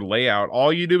keyboard layout.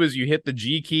 All you do is you hit the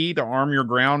G key to arm your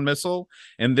ground missile,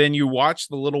 and then you watch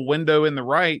the little window in the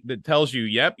right that tells you,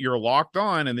 yep, you're locked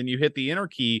on, and then you hit the enter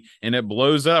key and it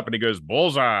blows up and it goes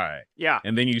bullseye. Yeah.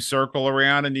 And then you circle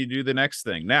around and you do the next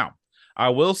thing. Now, I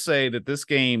will say that this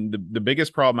game, the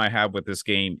biggest problem I have with this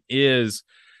game is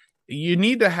you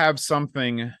need to have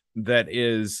something that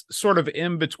is sort of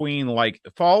in between, like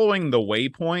following the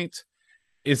waypoint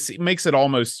it makes it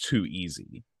almost too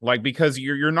easy, like, because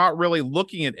you're not really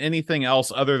looking at anything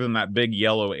else other than that big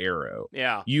yellow arrow.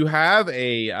 Yeah, you have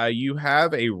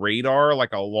a radar,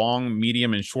 like a long,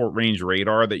 medium, and short range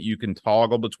radar that you can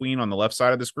toggle between on the left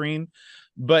side of the screen,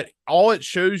 but all it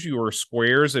shows you are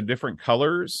squares of different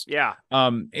colors. Yeah.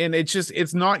 And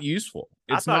it's not useful.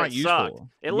 It's not useful.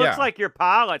 It looks like your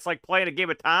pilot's like playing a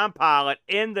game of Time Pilot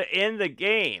in the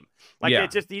game. Like it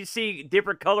just, you see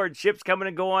different colored ships coming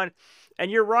and going. And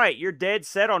you're right. You're dead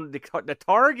set on the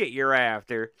target you're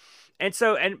after. And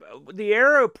so, and the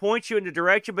arrow points you in the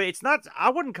direction, but it's not, I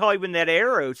wouldn't call even that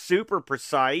arrow super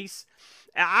precise.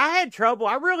 I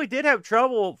really did have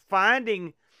trouble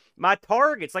finding my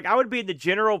targets. Like, I would be in the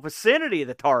general vicinity of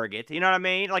the target. You know what I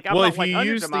mean? Like, I'm not like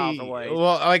hundreds of miles away.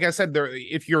 Well, like I said,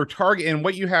 if you're target, and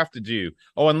what you have to do.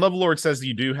 Oh, and Level Lord says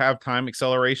you do have time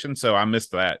acceleration, so I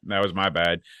missed that. That was my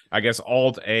bad. I guess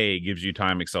Alt A gives you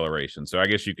time acceleration, so I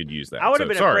guess you could use that. I would have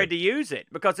been afraid to use it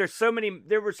because there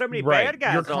were so many bad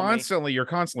guys. You're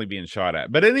constantly being shot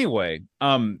at. But anyway,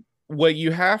 what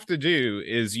you have to do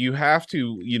is you have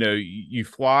to, you're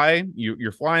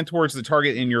flying towards the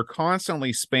target, and you're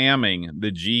constantly spamming the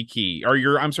G key, or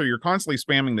you're constantly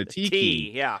spamming the T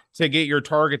key, to get your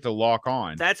target to lock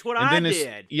on. That's what I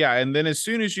did. And then as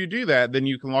soon as you do that, then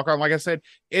you can lock on. Like I said,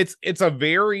 it's a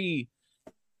very,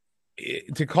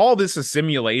 to call this a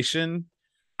simulation,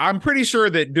 I'm pretty sure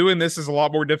that doing this is a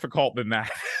lot more difficult than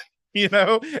that.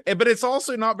 But it's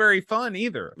also not very fun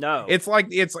either. No, it's like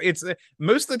it's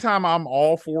most of the time I'm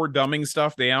all for dumbing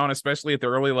stuff down, especially at the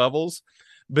early levels.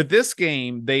 But this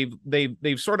game,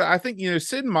 they've sort of, I think,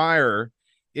 Sid Meier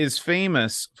is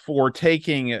famous for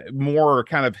taking more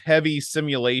kind of heavy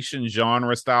simulation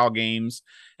genre style games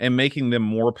and making them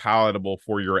more palatable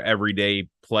for your everyday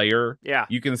player. Yeah,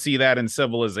 you can see that in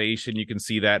Civilization, you can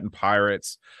see that in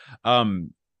Pirates,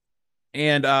 and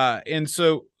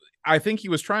so I think he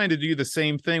was trying to do the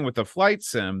same thing with the flight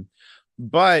sim,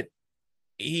 but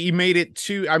he made it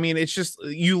too. I mean, it's just,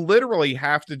 you literally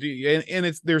have to do, and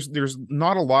there's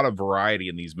not a lot of variety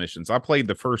in these missions. I played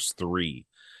the first 3,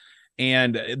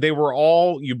 and they were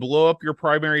all, you blow up your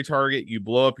primary target, you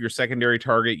blow up your secondary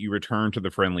target, you return to the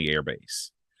friendly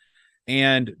airbase.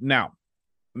 And now,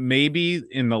 maybe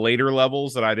in the later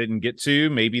levels that I didn't get to,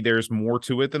 maybe there's more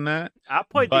to it than that. I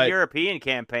played the But European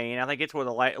campaign. I think it's one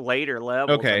of the later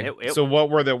levels, and okay, it so well, what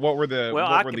were the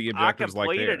I objectives like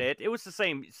completed there? it. It was the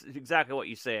same, exactly what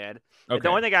you said. The Okay.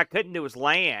 only thing I couldn't do was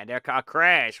land. I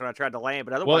crashed when I tried to land,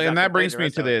 but Well, otherwise I and that completed brings the me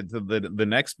rest to of it. the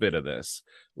next bit of this.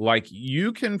 Like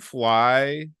you can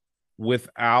fly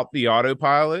without the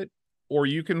autopilot, or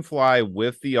you can fly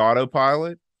with the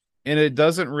autopilot, and it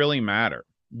doesn't really matter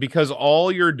because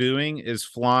all you're doing is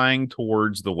flying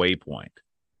towards the waypoint.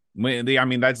 I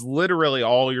mean, that's literally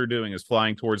all you're doing is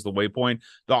flying towards the waypoint.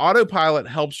 The autopilot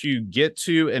helps you get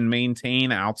to and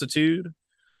maintain altitude,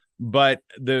 but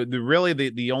the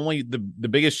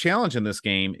biggest challenge in this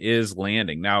game is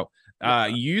landing. Now, Yeah.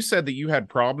 you said that you had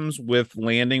problems with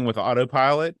landing with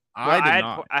autopilot. Well, I did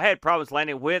not. I had problems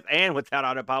landing with and without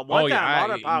autopilot. One Oh yeah,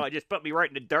 time, autopilot just put me right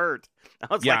in the dirt.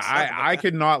 I was yeah, like, son of I a.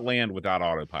 could not land without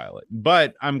autopilot,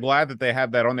 but I'm glad that they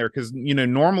have that on there because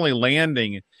normally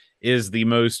landing is the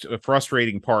most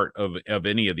frustrating part of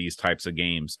any of these types of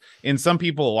games, and some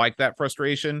people like that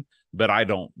frustration, but I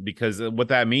don't, because what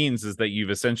that means is that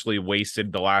you've essentially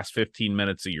wasted the last 15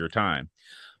 minutes of your time.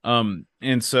 And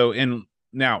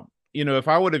now, if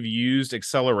I would have used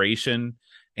acceleration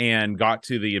and got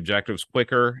to the objectives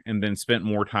quicker and then spent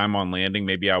more time on landing,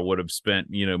 maybe I would have spent,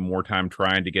 more time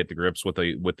trying to get to grips with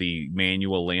the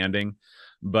manual landing.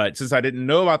 But since I didn't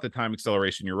know about the time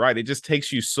acceleration, you're right, it just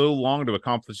takes you so long to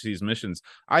accomplish these missions.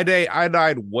 I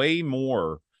died way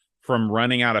more from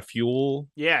running out of fuel,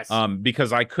 Yes.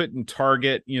 because I couldn't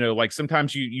target, like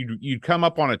sometimes you'd come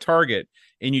up on a target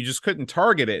and you just couldn't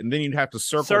target it, and then you'd have to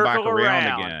circle back Circle around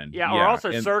around. again. Yeah, or Yeah.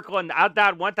 also And circling. I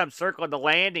died one time circling the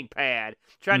landing pad,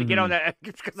 trying to get on mhm. that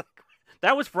because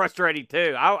that was frustrating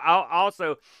too. I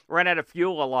also ran out of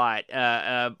fuel a lot.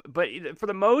 But for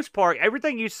the most part,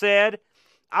 everything you said,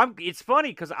 It's funny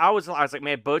because I was like,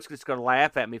 man, Boat's just gonna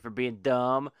laugh at me for being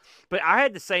dumb. But I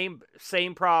had the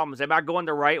same problems. Am I going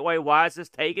the right way? Why is this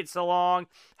taking so long?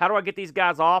 How do I get these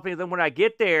guys off? And then when I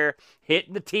get there,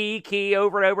 hitting the T key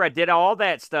over and over, I did all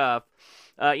that stuff.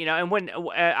 And when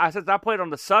since I played on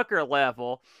the sucker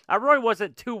level, I really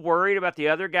wasn't too worried about the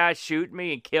other guys shooting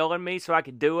me and killing me, so I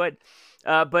could do it.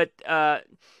 But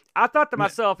I thought to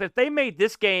myself, if they made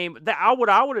this game, what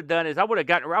I would have done is I would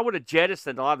have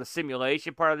jettisoned a lot of the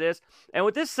simulation part of this. And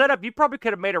with this setup, you probably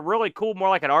could have made a really cool, more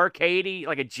like an arcadey,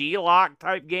 like a G-Lock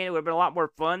type game. It would have been a lot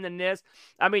more fun than this.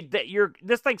 I mean,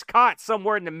 this thing's caught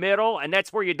somewhere in the middle, and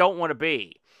that's where you don't want to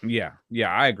be. Yeah,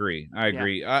 I agree. I Yeah.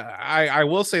 agree. I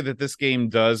will say that this game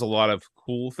does a lot of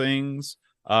cool things.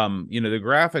 The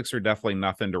graphics are definitely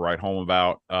nothing to write home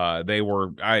about. They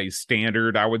were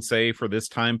standard, I would say, for this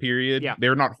time period. Yeah.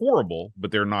 They're not horrible, but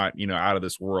they're not, out of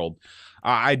this world.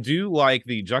 I do like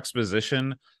the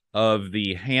juxtaposition of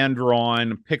the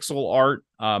hand-drawn pixel art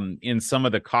in some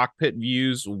of the cockpit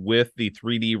views with the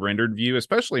 3D rendered view,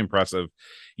 especially impressive.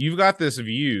 You've got this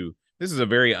view. This is a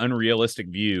very unrealistic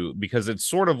view because it's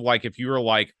sort of like if you're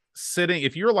like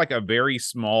a very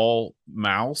small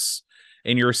mouse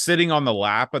and you're sitting on the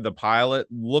lap of the pilot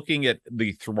looking at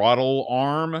the throttle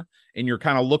arm, and you're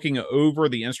kind of looking over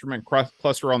the instrument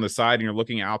cluster on the side and you're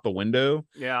looking out the window.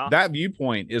 Yeah. That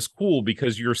viewpoint is cool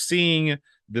because you're seeing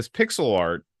this pixel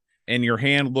art and your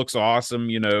hand looks awesome,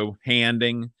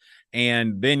 handing,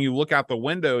 and then you look out the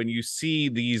window and you see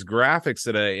these graphics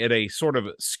at a sort of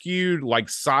skewed, like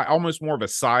side, almost more of a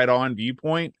side-on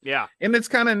viewpoint. Yeah. And it's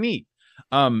kind of neat.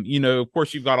 Of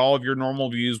course, you've got all of your normal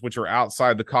views which are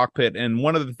outside the cockpit, and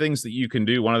one of the things that you can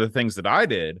do, one of the things that I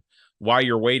did while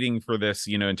you're waiting for this,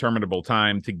 interminable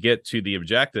time to get to the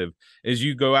objective, is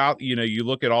you go out, you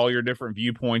look at all your different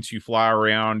viewpoints, you fly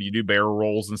around, you do barrel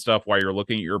rolls and stuff while you're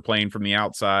looking at your plane from the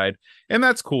outside, and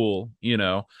that's cool.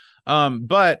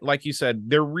 But like you said,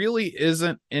 there really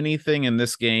isn't anything in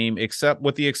this game except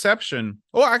with the exception.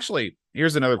 Oh, actually,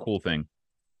 here's another cool thing.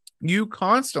 You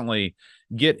constantly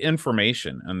get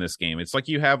information in this game. It's like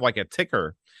you have like a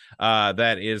ticker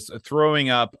that is throwing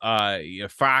up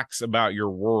facts about your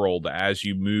world as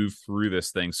you move through this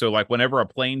thing. So like whenever a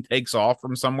plane takes off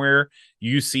from somewhere,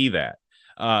 you see that.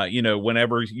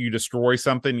 Whenever you destroy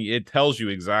something, it tells you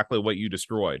exactly what you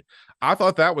destroyed. I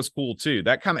thought that was cool too.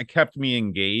 That kind of kept me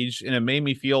engaged, and it made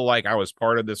me feel like I was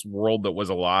part of this world that was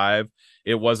alive.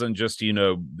 It wasn't just,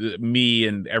 me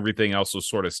and everything else was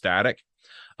sort of static.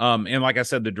 And like I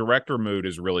said, the director mode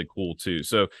is really cool too.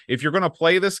 So if you're going to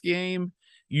play this game,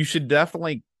 you should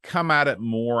definitely come at it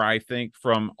more, I think,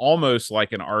 from almost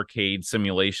like an arcade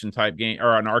simulation type game,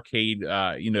 or an arcade,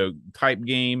 type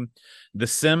game. The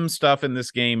sim stuff in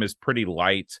this game is pretty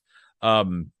light.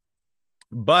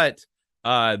 But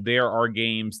there are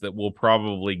games that will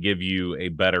probably give you a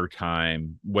better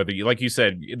time. Whether you, like you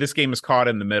said, this game is caught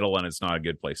in the middle and it's not a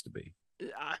good place to be.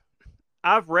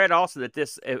 I've read also that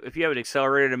this, if you have an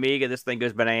accelerated Amiga, this thing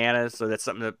goes bananas. So that's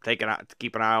something to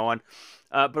keep an eye on.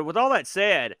 But with all that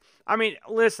said, I mean,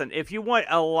 listen, if you want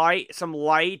some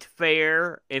light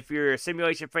fare, if you're a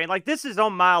simulation fan, like this is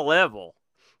on my level.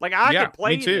 Like I can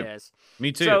play this.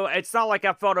 Me too. So it's not like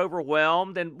I felt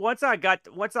overwhelmed. And once I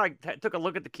took a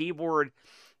look at the keyboard,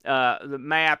 the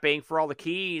mapping for all the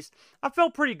keys, I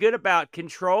felt pretty good about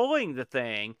controlling the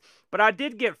thing. But I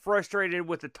did get frustrated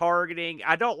with the targeting.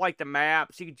 I don't like the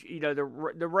maps. You know, the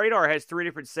radar has 3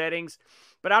 different settings,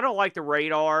 but I don't like the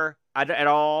radar at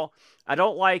all. I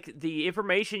don't like the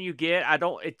information you get. I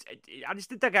just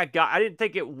didn't think I didn't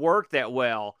think it worked that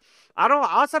well. I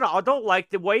don't like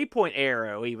the waypoint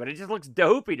arrow even. It just looks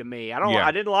dopey to me.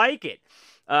 I didn't like it.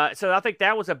 So I think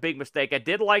that was a big mistake. I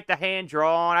did like the hand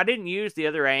drawn. I didn't use the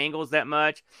other angles that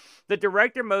much. The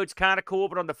director mode's kind of cool,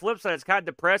 but on the flip side, it's kind of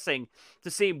depressing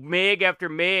to see MiG after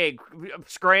MiG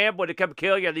scramble to come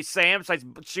kill you. These SAM sites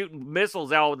shooting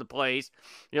missiles all over the place.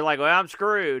 You're like, well, I'm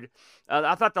screwed.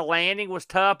 I thought the landing was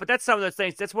tough, but that's some of those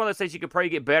things. That's one of those things you could probably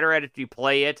get better at if you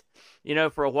play it, you know,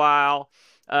 for a while.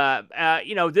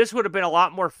 You know, this would have been a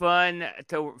lot more fun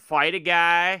to fight a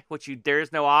guy,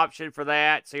 there's no option for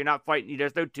that. So you're not fighting.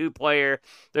 There's no 2-player.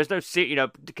 There's no, you know,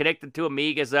 connected to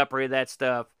Amigas up or any of that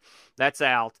stuff. That's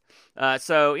out.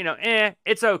 So, you know,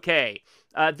 it's okay.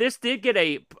 This did get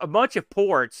a bunch of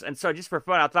ports. And so just for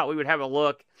fun, I thought we would have a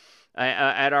look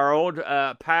at our old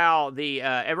pal, the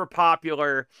ever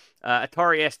popular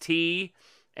Atari ST.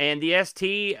 And the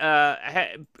ST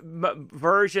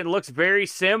version looks very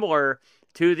similar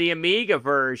to the Amiga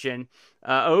version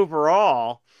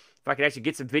overall. If I could actually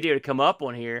get some video to come up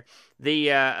on here.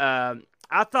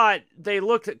 I thought they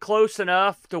looked close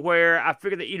enough to where I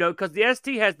figured that, you know, because the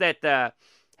ST has that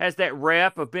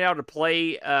rep of being able to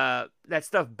play that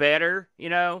stuff better, you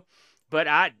know. But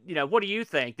you know, what do you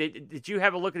think? Did you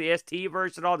have a look at the ST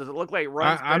version at all? Does it look like it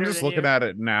runs better? I'm just looking at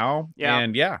it now,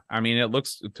 and I mean, it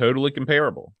looks totally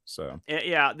comparable. So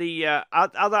yeah,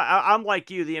 I'm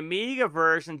like you. The Amiga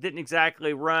version didn't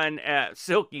exactly run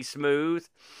silky smooth,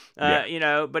 you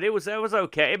know, but it was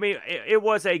okay. I mean, it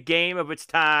was a game of its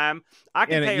time. I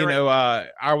can tell you,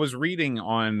 I was reading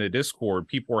on the Discord,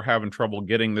 people were having trouble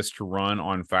getting this to run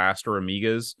on faster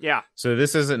Amigas. Yeah. So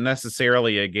this isn't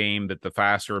necessarily a game that the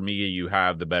faster Amiga you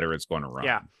have, the better it's going to run.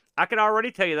 Yeah. I can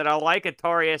already tell you that I like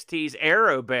Atari ST's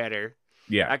Aero better.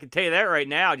 Yeah. I can tell you that right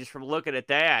now just from looking at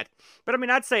that. But I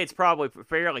mean, I'd say it's probably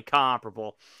fairly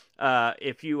comparable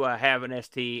if you have an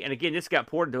ST. And again, this got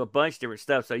ported to a bunch of different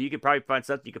stuff, so you could probably find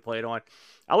something you could play it on.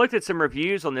 I looked at some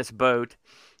reviews on this boat.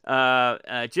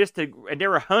 And there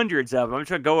were hundreds of them. I'm just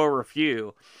going to go over a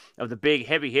few of the big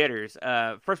heavy hitters.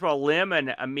 First of all,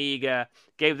 Lemon Amiga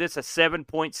gave this a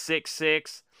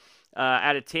 7.66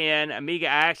 out of 10. Amiga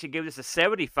actually gave this a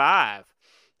 75.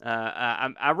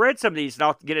 I read some of these, and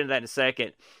I'll get into that in a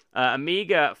second.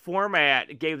 Amiga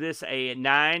Format gave this a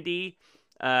 90.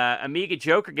 Amiga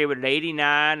Joker gave it an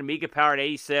 89. Amiga Power at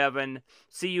 87.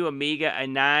 CU Amiga a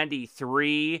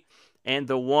 93. And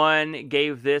the One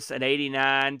gave this an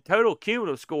 89. Total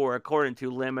cumulative score, according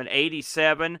to Lemon,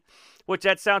 87, which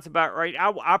that sounds about right.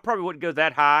 I probably wouldn't go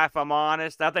that high, if I'm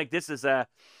honest. I think this is at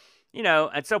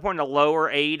some point in the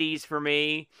lower 80s for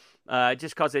me,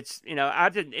 just because it's,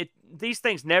 these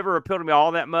things never appealed to me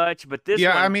all that much, but this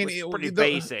one was pretty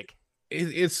basic.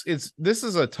 This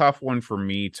is a tough one for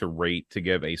me to rate, to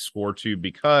give a score to,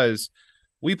 because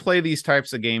we play these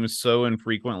types of games so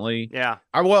infrequently. Yeah.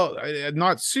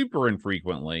 Not super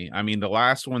infrequently. I mean, the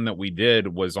last one that we did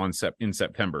was in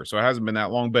September, so it hasn't been that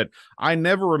long, but I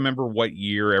never remember what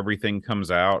year everything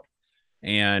comes out.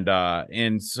 But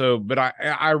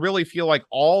I really feel like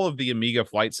all of the Amiga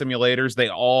flight simulators, they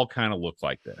all kind of look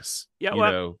like this.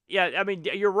 Yeah. Yeah. I mean,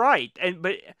 you're right.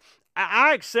 But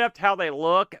I accept how they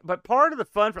look, but part of the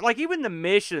fun like even the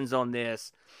missions on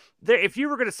this, if you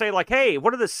were going to say like, hey,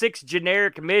 what are the 6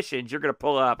 generic missions you're going to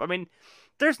pull up? I mean,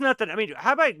 there's nothing. I mean,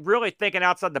 how about really thinking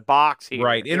outside the box here?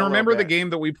 Right. And remember the game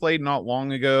that we played not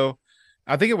long ago?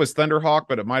 I think it was Thunderhawk,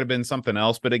 but it might have been something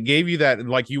else. But it gave you that,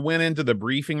 like, you went into the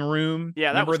briefing room.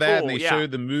 Yeah, that was cool. And they showed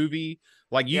the movie.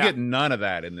 Like, you get none of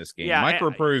that in this game. Yeah,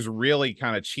 Microprose really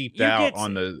kind of cheaped out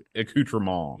on the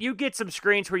accoutrement. You get some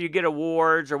screens where you get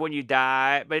awards or when you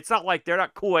die, but it's not like they're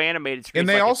not cool animated screens. And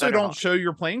they also don't show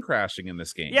your plane crashing in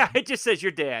this game. Yeah, it just says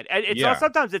you're dead. And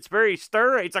sometimes it's very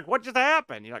stirring. It's like, what just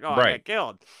happened? You're like, oh, I got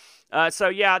killed.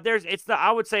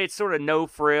 I would say it's sort of no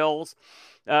frills.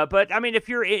 But I mean, if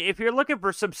you're looking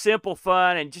for some simple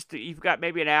fun and just you've got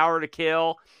maybe an hour to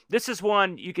kill, this is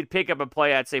one you could pick up and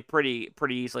play. I'd say pretty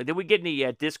easily. Did we get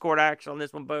any Discord action on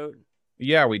this one, Boat?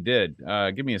 Yeah, we did.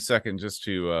 Give me a second just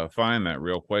to find that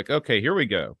real quick. Okay, here we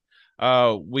go.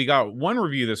 We got one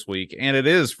review this week, and it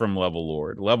is from Level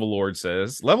Lord. Level Lord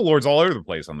says, Level Lord's all over the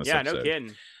place on this episode. No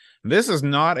kidding. This is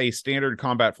not a standard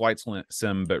combat flight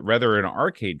sim, but rather an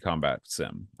arcade combat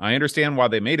sim. I understand why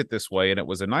they made it this way, and it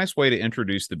was a nice way to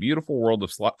introduce the beautiful world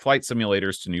of flight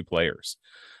simulators to new players.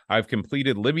 I've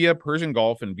completed Libya, Persian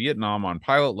Gulf, and Vietnam on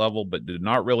pilot level, but did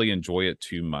not really enjoy it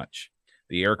too much.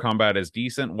 The air combat is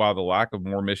decent, while the lack of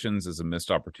more missions is a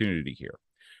missed opportunity here.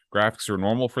 Graphics are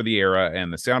normal for the era,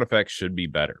 and the sound effects should be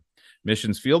better.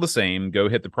 Missions feel the same. Go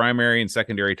hit the primary and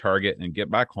secondary target and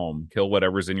get back home. Kill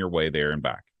whatever's in your way there and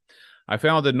back. I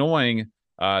found annoying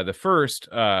the first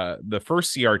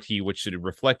CRT, which should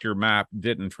reflect your map,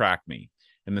 didn't track me.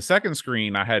 In the second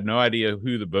screen, I had no idea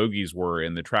who the bogeys were,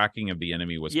 and the tracking of the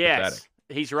enemy was pathetic.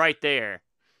 He's right there.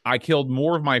 I killed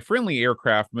more of my friendly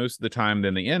aircraft most of the time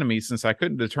than the enemy, since I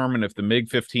couldn't determine if the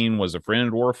MiG-15 was a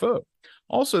friend or a foe.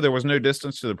 Also, there was no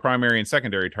distance to the primary and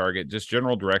secondary target, just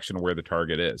general direction of where the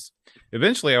target is.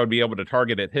 Eventually, I would be able to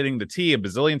target it hitting the T a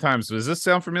bazillion times. Does this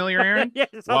sound familiar, Aaron? Yeah,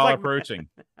 while approaching.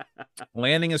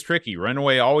 Landing is tricky.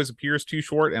 Runway always appears too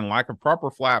short, and lack of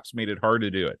proper flaps made it hard to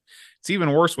do it. It's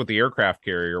even worse with the aircraft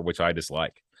carrier, which I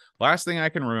dislike. Last thing I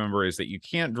can remember is that you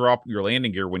can't drop your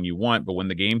landing gear when you want, but when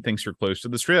the game thinks you're close to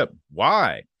the strip.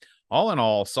 Why? All in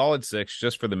all, solid 6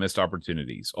 just for the missed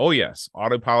opportunities. Oh, yes.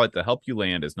 Autopilot to help you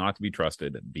land is not to be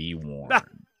trusted. Be warned.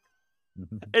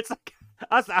 It's like,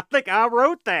 I think I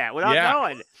wrote that without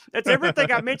knowing. That's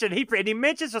everything I mentioned. He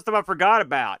mentions some stuff I forgot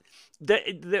about.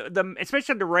 The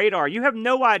especially on the radar, you have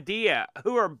no idea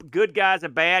who are good guys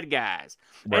and bad guys.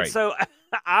 Right. And so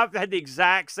I've had the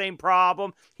exact same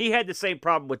problem. He had the same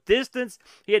problem with distance.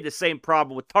 He had the same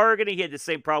problem with targeting. He had the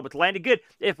same problem with landing. Good.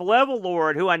 If Level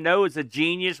Lord, who I know is a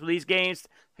genius with these games,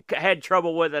 had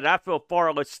trouble with it, I feel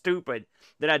far less stupid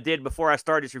than I did before I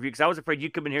started this review, because I was afraid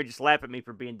you'd come in here and just laugh at me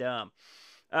for being dumb.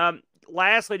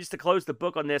 Lastly, just to close the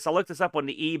book on this, I looked this up on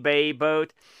the eBay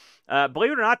Boat.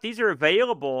 Believe it or not, these are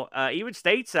available even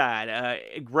stateside,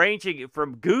 ranging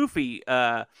from goofy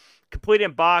complete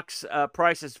in box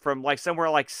prices from like somewhere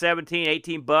like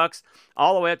 $17-18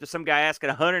 all the way up to some guy asking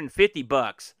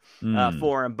 $150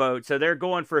 for them, Boat. So they're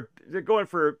going for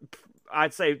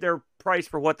I'd say they're priced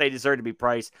for what they deserve to be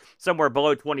priced. Somewhere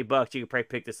below $20, you could probably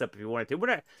pick this up if you wanted to.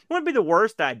 It wouldn't be the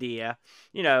worst idea,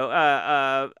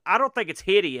 I don't think it's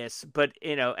hideous, but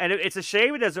and it's a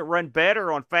shame it doesn't run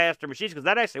better on faster machines, because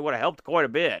that actually would have helped quite a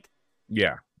bit.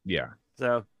 Yeah.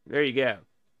 So there you go.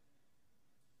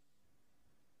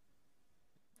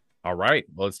 All right.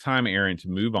 Well, it's time, Aaron, to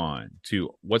move on to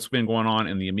what's been going on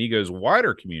in the Amigos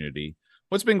wider community.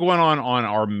 What's been going on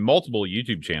our multiple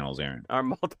YouTube channels, Aaron? Our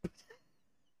multiple.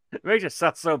 It makes it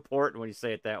sound so important when you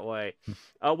say it that way.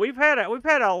 We've had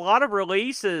a lot of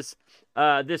releases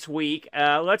this week.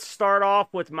 Let's start off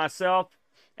with myself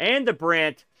and the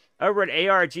Brent over at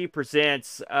ARG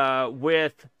Presents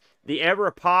with the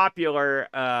ever popular.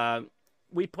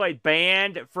 We played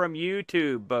Banned from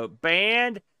YouTube, Boat.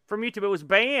 Banned from YouTube. It was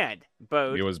banned,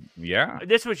 Boat. It was, yeah.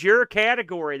 This was your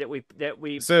category that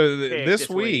we. So this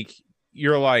week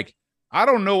you're like, I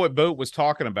don't know what Boat was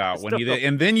talking about when he did,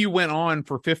 and then you went on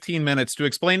for 15 minutes to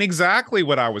explain exactly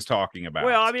what I was talking about.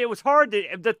 Well, I mean, it was hard to.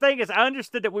 The thing is, I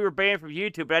understood that we were banned from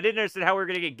YouTube, but I didn't understand how we were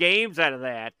going to get games out of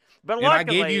that. But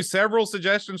luckily, I gave you several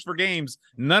suggestions for games,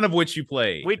 none of which you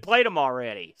played. We played them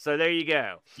already, so there you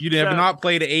go. You have not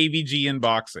played AVG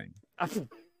unboxing.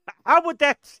 How would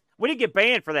that? We didn't get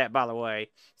banned for that, by the way.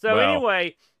 So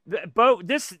anyway, Boat.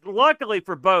 This luckily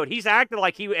for Boat, he's acting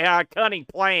like he had a cunning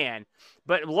plan.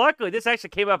 But luckily, this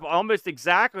actually came up almost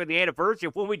exactly the anniversary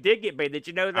of when we did get banned. Did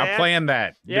you know that? I planned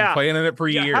that. Yeah. Been planning it for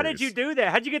years. How did you do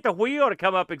that? How'd you get the wheel to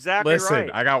come up exactly right?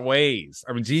 Listen, I got ways.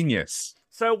 I'm a genius.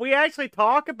 So we actually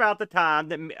talk about the time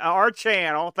that our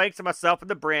channel, thanks to myself and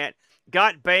the Brent,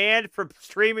 got banned from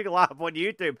streaming live on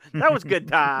YouTube. That was good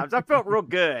times. I felt real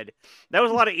good. That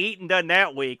was a lot of eating done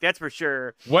that week, that's for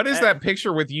sure. What is that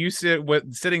picture with you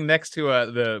sitting next to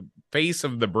the face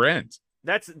of the Brent?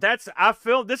 That's I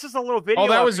filmed. This is a little video. Oh,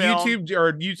 that was YouTube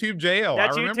jail.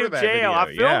 That's I remember YouTube that jail.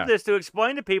 video. I filmed this to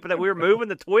explain to people that we were moving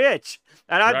the Twitch,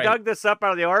 and I dug this up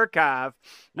out of the archive.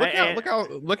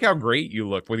 Look how great you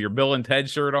look with your Bill and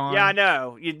Ted shirt on. Yeah, I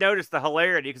know. You noticed the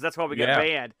hilarity because that's why we got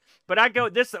banned. But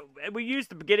we used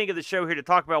the beginning of the show here to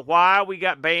talk about why we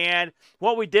got banned,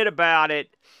 what we did about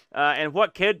it, and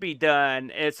what could be done.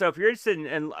 And so if you're interested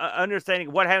in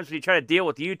understanding what happens when you try to deal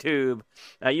with YouTube,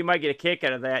 you might get a kick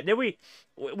out of that. And then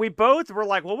we both were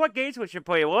like, well, what games we should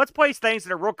play? Well, let's play things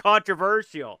that are real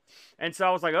controversial. And so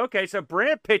I was like, okay. So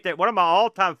Brent picked one of my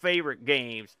all-time favorite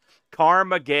games,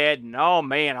 Carmageddon. Oh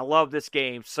man, I love this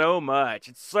game so much.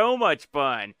 It's so much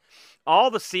fun.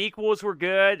 All the sequels were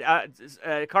good.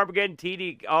 Carmageddon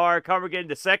TDR, Carmageddon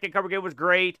the second Carmageddon was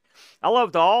great. I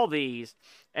loved all these.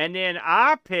 And then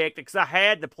I picked, because I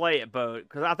had to play it, Bo,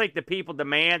 because I think the people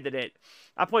demanded it.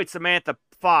 I played Samantha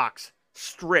Fox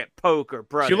strip poker,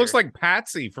 brother. She looks like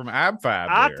Patsy from Ab Fab.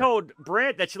 I told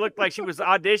Brent that she looked like she was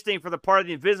auditioning for the part of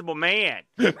the Invisible Man,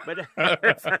 but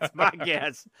that's my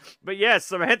guess. But yes,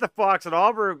 Samantha Fox and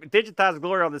all of her digitized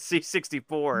glory on the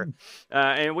C64,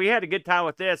 and we had a good time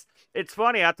with this. It's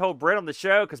funny, I told Brent on the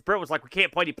show, because Brent was like, we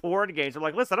can't play any porn games. I'm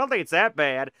like, listen, I don't think it's that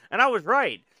bad, and I was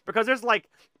right. Because there's like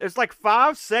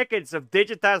 5 seconds of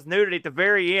digitized nudity at the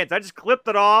very end. So I just clipped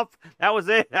it off. That was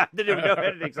it. I didn't even know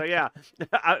editing. So yeah,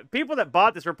 people that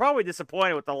bought this were probably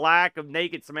disappointed with the lack of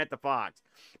naked Samantha Fox.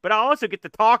 But I also get to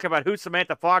talk about who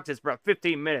Samantha Fox is for about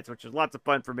 15 minutes, which is lots of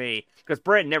fun for me because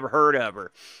Brent never heard of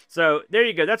her. So there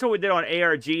you go. That's what we did on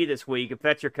ARG this week. If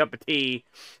that's your cup of tea,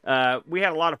 we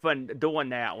had a lot of fun doing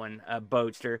that one,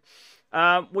 Boatster.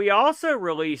 We also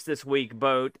released this week,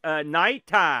 Boat,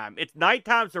 Nighttime. It's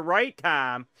Nighttime's the right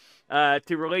time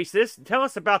to release this. Tell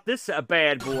us about this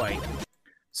bad boy.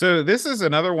 So this is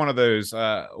another one of those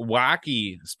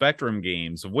wacky Spectrum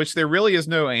games, of which there really is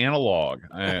no analog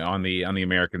on the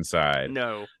American side.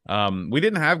 No, we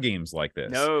didn't have games like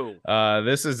this. No,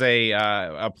 this is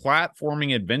a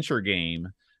platforming adventure game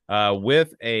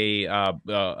with a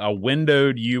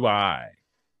windowed UI.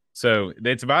 So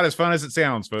it's about as fun as it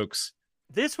sounds, folks.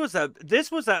 This was a.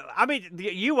 I mean,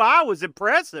 the UI was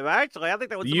impressive. Actually, I think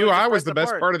that was the UI was the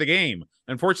best part of the game.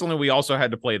 Unfortunately, we also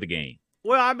had to play the game.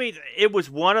 Well, I mean, it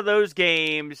was one of those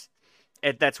games.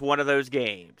 That's one of those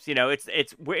games. You know,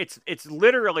 it's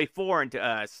literally foreign to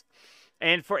us.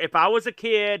 And if I was a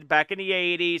kid back in the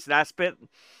 '80s and I spent,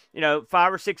 $5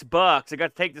 or $6, I got to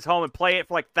take this home and play it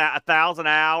for like 1,000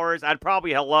 hours, I'd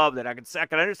probably have loved it. I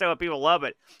can understand why people love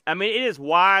it. I mean, it is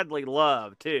widely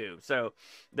loved too. So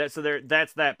that's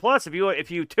that. Plus,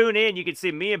 if you tune in, you can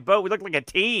see me and Bo. We look like a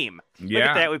team. Yeah. Look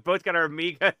at that. We both got our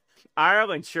Amiga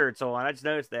Ireland shirts on. I just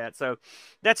noticed that. So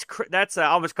that's I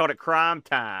almost called it crime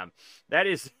time. That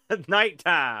is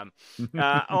nighttime.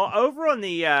 Over on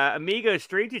the Amigo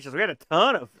Street Teachers, we had a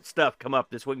ton of stuff come up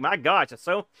this week. My gosh,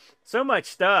 so much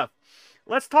stuff.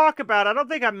 Let's talk about. I don't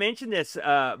think I mentioned this,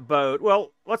 Boat.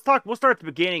 Well, we'll start at the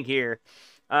beginning here.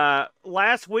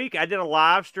 Last week I did a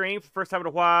live stream for the first time in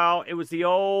a while. It was the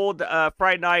old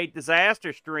Friday night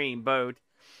disaster stream, Boat.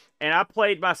 And I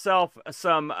played myself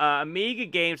some Amiga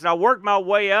games, and I worked my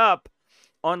way up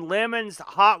on Lemon's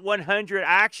Hot 100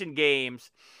 action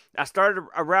games. I started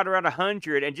around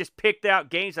 100 and just picked out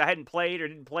games I hadn't played or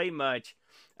didn't play much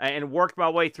and worked my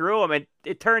way through them. And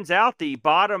it turns out the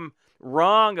bottom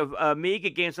rung of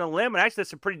Amiga games on Lemon, actually, there's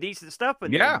some pretty decent stuff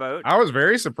in there, Boat. I was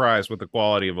very surprised with the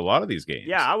quality of a lot of these games.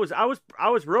 Yeah, I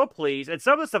was real pleased. And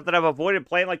some of the stuff that I've avoided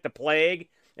playing, like The Plague.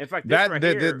 In fact,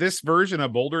 this version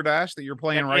of Boulder Dash that you're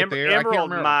playing right there,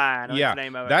 Emerald Mine. Yeah, the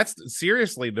name of it. That's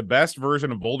seriously the best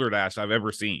version of Boulder Dash I've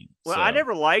ever seen. Well, I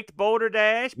never liked Boulder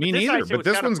Dash. Me neither, but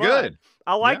this one's good.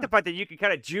 I like the fact that you can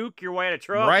kind of juke your way out of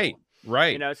trouble.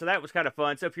 Right. So that was kind of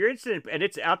fun. So if you're interested, and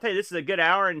I'll tell you, this is a good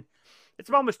hour and. It's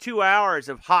almost 2 hours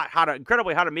of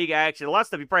incredibly hot Amiga action. A lot of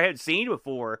stuff you probably hadn't seen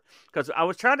before. Because I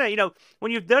was trying to,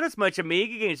 when you've done as much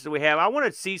Amiga games as we have, I want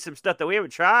to see some stuff that we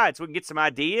haven't tried so we can get some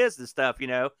ideas and stuff,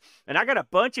 And I got a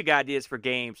bunch of ideas for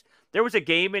games. There was a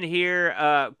game in here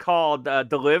called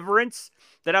Deliverance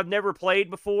that I've never played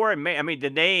before, and I mean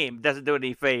the name doesn't do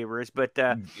any favors, but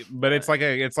it's like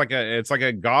a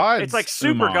god. It's like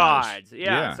super gods,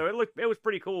 yeah. So it was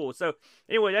pretty cool. So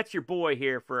anyway, that's your boy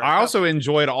here for. I also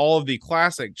enjoyed all of the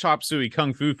classic Chop Suey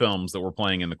Kung Fu films that were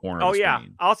playing in the corner. Oh yeah,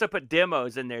 I also put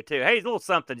demos in there too. Hey, it's a little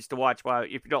something just to watch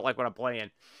if you don't like what I'm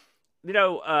playing.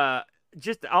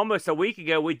 Just almost a week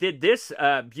ago, we did this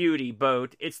beauty,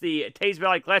 Boat. It's the Taze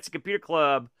Valley Classic Computer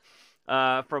Club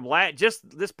from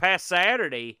just this past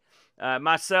Saturday.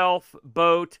 Myself,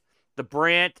 Boat, the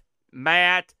Brent,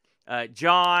 Matt,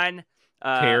 John,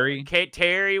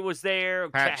 Terry was there.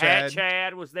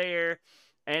 Chad was there,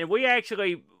 and we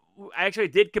actually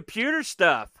did computer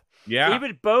stuff. Yeah,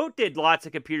 even Boat did lots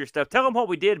of computer stuff. Tell them what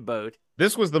we did, Boat.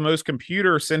 This was the most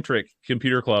computer-centric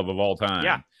computer club of all time.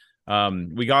 Yeah.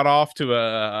 We got off to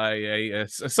a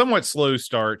somewhat slow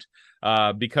start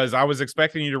because I was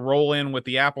expecting you to roll in with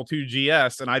the Apple II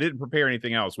GS, and I didn't prepare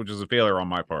anything else, which is a failure on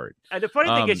my part. And the funny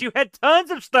thing is you had tons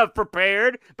of stuff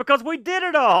prepared because we did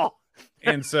it all.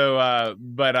 And so,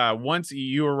 but once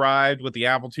you arrived with the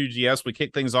Apple IIgs, we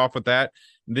kicked things off with that.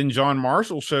 Then John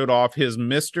Marshall showed off his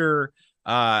Mister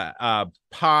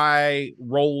Pi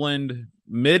Roland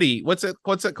MIDI. What's it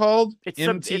called? It's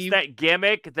that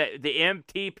gimmick, the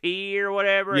MTP or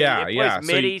whatever. Yeah, it plays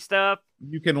MIDI stuff.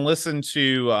 You can listen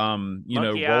to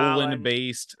Roland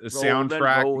based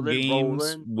soundtrack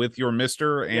games with your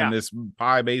Mister and this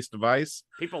Pi based device.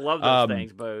 People love those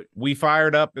things, but we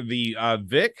fired up the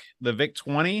VIC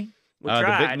 20.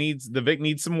 The VIC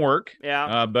needs some work.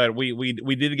 Yeah. But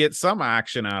we did get some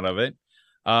action out of it.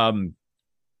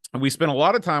 We spent a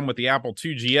lot of time with the Apple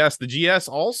IIgs. The GS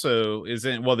also is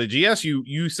in. Well, the GS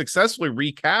you successfully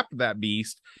recapped that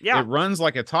beast. Yeah. It runs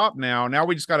like a top now. Now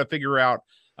we just got to figure out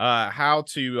how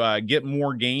to get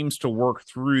more games to work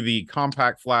through the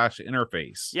compact flash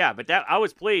interface. Yeah, but I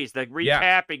was pleased. The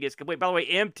recapping is complete. By the way,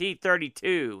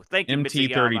 MT32. Thank you,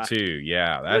 MT32.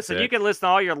 Yeah, that's Listen, you can listen to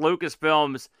all your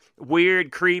Lucasfilms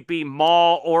weird, creepy,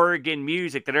 mall Oregon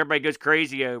music that everybody goes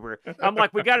crazy over. I'm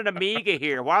like, we got an Amiga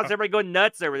here. Why is everybody going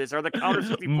nuts over this? Or the Commodore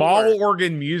 64? Mall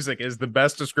Oregon music is the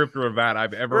best descriptor of that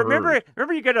I've ever heard.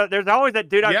 Remember there's always that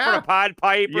dude out front of Pied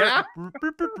Piper. Yeah.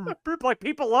 Like,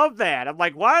 people love that. I'm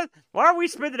like, why are we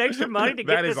spending extra money to get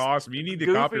this? That is awesome. You need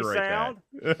to copyright sound?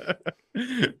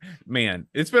 That. Man,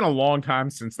 it's been a long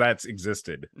time since that's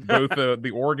existed. Both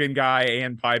the Oregon guy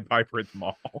and Pied Piper at the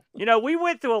mall. We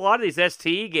went through a lot of these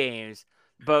ST games,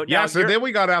 but so then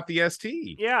we got out the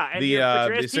ST. Yeah, and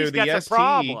your ST's got some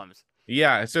problems.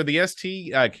 Yeah, so the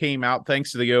ST came out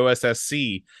thanks to the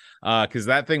OSSC because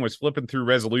that thing was flipping through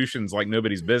resolutions like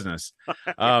nobody's business.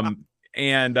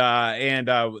 And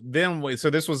then so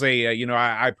this was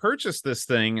I purchased this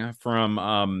thing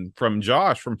from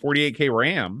Josh from 48K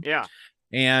RAM. Yeah.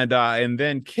 And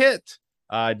then Kit,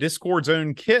 Discord's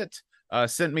own Kit,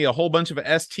 sent me a whole bunch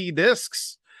of ST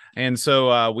discs. And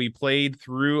so we played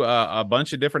through a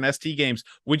bunch of different ST games.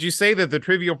 Would you say that the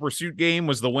Trivial Pursuit game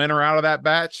was the winner out of that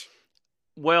batch?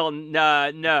 Well,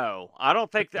 no. I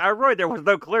don't think there was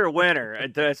no clear winner,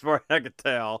 as far as I could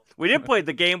tell. We did play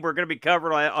the game we're going to be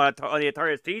covering on the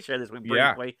Atari ST show this week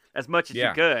briefly, as much as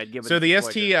you could. So the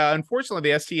ST,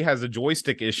 unfortunately, the ST has a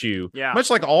joystick issue. Yeah. Much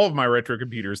like all of my retro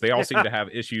computers, they all seem to have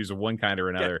issues of one kind or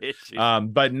another.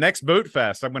 But next Boat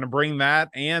Fest, I'm going to bring that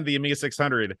and the Amiga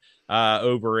 600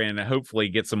 over and hopefully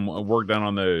get some work done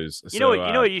on those. You know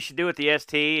what you should do with the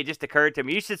ST? It just occurred to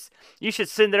me. You should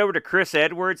send it over to Chris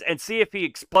Edwards and see if he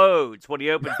explodes when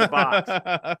he opens the box.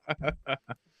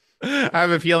 I have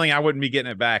a feeling I wouldn't be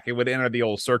getting it back. It would enter the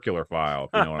old circular file,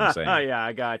 if you know what I'm saying. Yeah,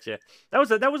 I gotcha. That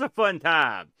was a fun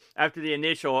time after the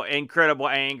initial incredible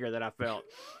anger that I felt.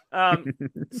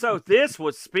 So this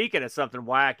was, speaking of something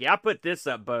wacky, I put this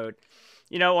up, Boat.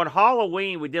 On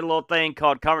Halloween, we did a little thing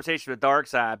called Conversation with Dark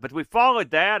Side, but we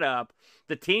followed that up.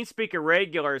 The TeamSpeak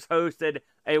Regulars hosted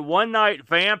a one-night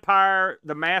Vampire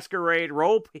the Masquerade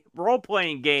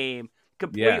role-playing game,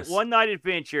 complete one-night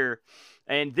adventure,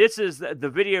 and this is the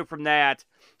video from that.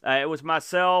 It was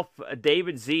myself,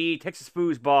 David Z, Texas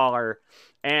Foosballer,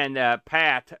 and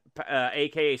Pat,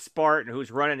 a.k.a. Spartan,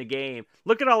 who's running the game.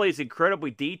 Look at all these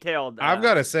incredibly detailed... I've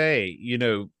got to say,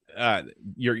 your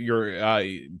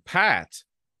Pat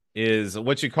is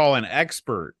what you call an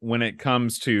expert when it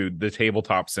comes to the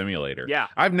tabletop simulator. Yeah.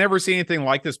 I've never seen anything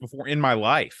like this before in my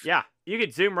life. Yeah. You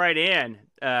could zoom right in,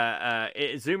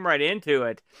 zoom right into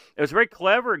it. It was a very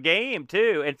clever game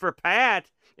too. And for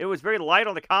Pat, it was very light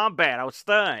on the combat. I was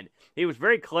stunned. He was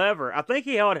very clever. I think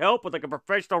he had help with like a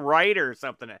professional writer or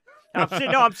something.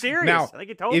 I'm serious. Now, I think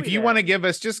he told me if you want to give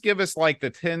us like the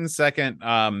 10-second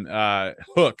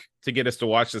hook to get us to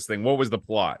watch this thing. What was the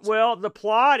plot? Well, the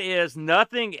plot is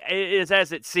nothing is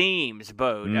as it seems,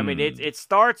 Boat. I mean, it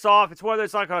starts off, it's one of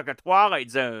those like a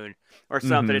Twilight Zone or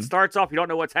something. It starts off, you don't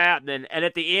know what's happening, and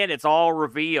at the end, it's all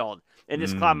revealed in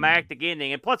this climactic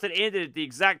ending. And plus, it ended at the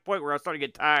exact point where I was starting to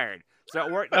get tired. So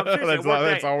it worked.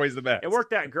 That's always the best. It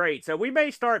worked out great. So we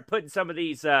may start putting some of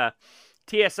these TSI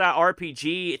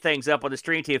RPG things up on the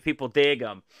stream team if people dig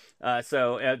them.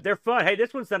 So they're fun. Hey,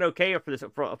 this one's done okay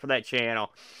for that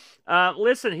channel.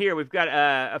 Listen here, we've got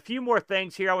a few more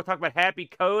things here. I want to talk about Happy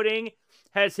Coding.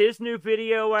 Has his new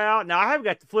video out. Now, I haven't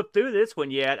got to flip through this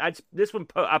one yet. I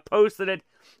posted it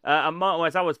a month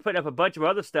as I was putting up a bunch of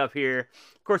other stuff here.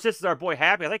 Of course, this is our boy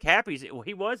Happy. I think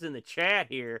he was in the chat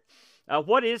here.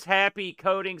 What is Happy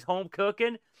Coding's home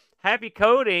cooking? Happy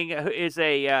Coding is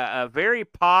a very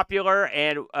popular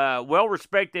and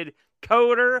well-respected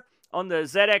coder on the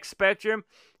ZX Spectrum.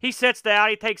 He sets down,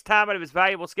 he takes time out of his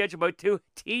valuable schedule to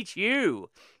teach you,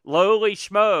 lowly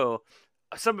schmo,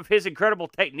 some of his incredible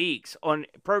techniques on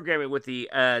programming with the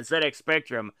ZX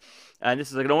Spectrum. And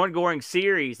this is an ongoing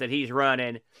series that he's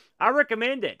running. I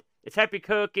recommend it. It's Happy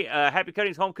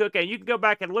Cuttings Home Cooking. And you can go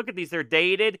back and look at these. They're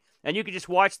dated, and you can just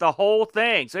watch the whole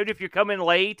thing. So even if you're coming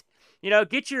late,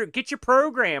 get your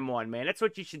program on, man. That's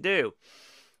what you should do.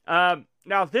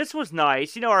 Now, this was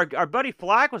nice. Our buddy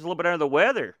Flack was a little bit under the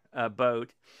weather,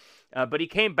 Boat. But he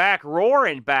came back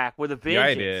roaring back with a vengeance. Yeah,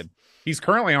 he did. He's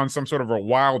currently on some sort of a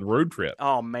wild road trip.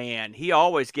 Oh, man. He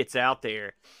always gets out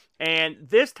there. And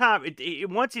this time,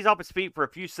 once he's off his feet for a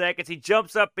few seconds, he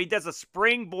jumps up. He does a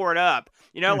springboard up,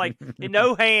 like in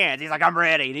no hands. He's like, I'm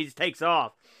ready. And he just takes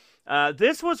off.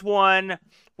 This was one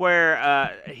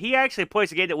where he actually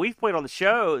plays a game that we've played on the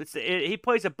show. He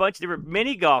plays a bunch of different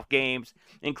mini golf games,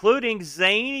 including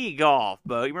Zany Golf,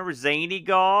 Bo. You remember Zany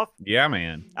Golf? Yeah,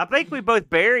 man. I think we both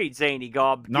buried Zany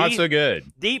Golf. Not so good.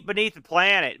 Deep beneath the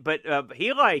planet, but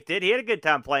he liked it. He had a good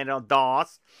time playing it on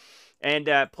DOS and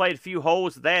played a few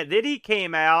holes of that. Then he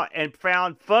came out and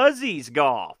found Fuzzy's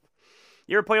Golf.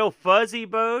 You ever play old Fuzzy,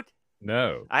 Boat?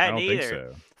 No, I don't either. think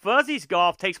so. Fuzzy's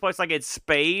Golf takes place like in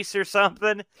space or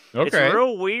something. Okay. It's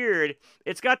real weird.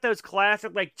 It's got those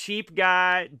classic, like, cheap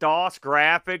guy DOS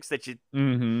graphics that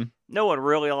no one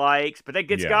really likes, but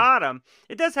it's got them.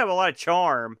 It does have a lot of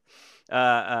charm.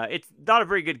 It's not a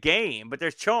very good game, but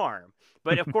there's charm.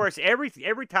 But, of course, every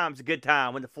time's a good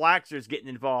time when the Flaxer's getting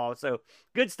involved. So,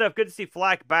 good stuff. Good to see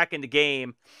Flack back in the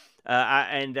game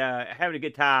and having a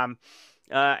good time.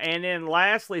 And then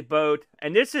lastly, Boat,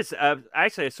 and this is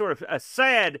actually a sort of a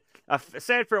sad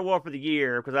farewell for the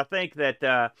year, because I think that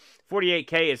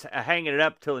 48K is hanging it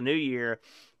up till the new year.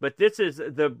 But this is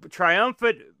the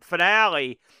triumphant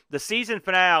finale, the season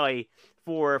finale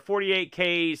for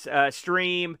 48K's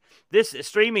stream, this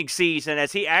streaming season,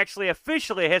 as he actually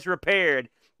officially has repaired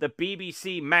the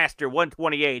BBC Master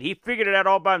 128. He figured it out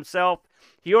all by himself.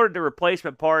 He ordered the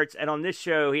replacement parts, and on this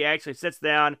show, he actually sits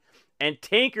down and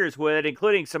tinkers with it,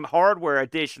 including some hardware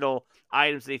additional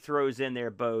items that he throws in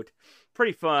there, Boat.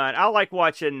 Pretty fun. I like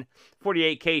watching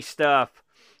 48K stuff,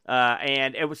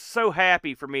 and it was so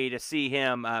happy for me to see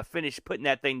him finish putting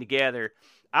that thing together.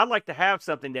 I'd like to have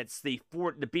something that's the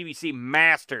BBC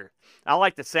Master. I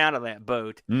like the sound of that,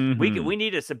 Boat. Mm-hmm. We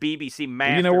need us a BBC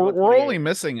Master. We're only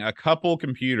missing a couple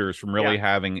computers from really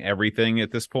having everything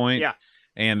at this point. Yeah.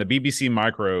 And the BBC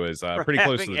Micro is pretty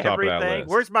close to the top of that list.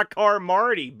 Where's my car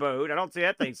Marty, Boat? I don't see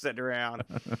that thing sitting around.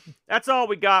 That's all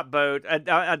we got, Boat.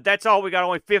 That's all we got,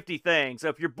 only 50 things. So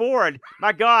if you're bored,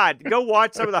 my God, go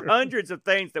watch some of the hundreds of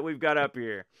things that we've got up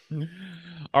here.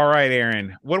 All right,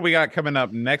 Aaron. What do we got coming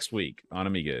up next week on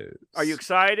Amigos? Are you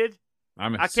excited?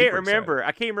 I can't remember. Excited.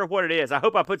 I can't remember what it is. I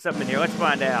hope I put something in here. Let's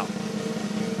find out.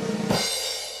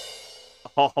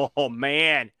 Oh,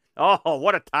 man. Oh,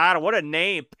 what a title. What a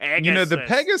name. Pegasus. The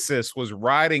Pegasus was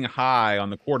riding high on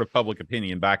the court of public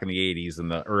opinion back in the 80s and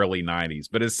the early 90s,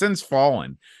 but has since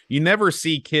fallen. You never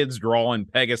see kids drawing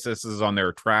Pegasuses on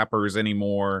their trappers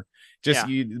anymore.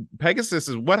 Pegasus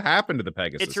is what happened to the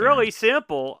Pegasus. It's really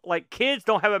simple. Like, kids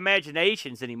don't have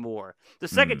imaginations anymore. The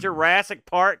second Jurassic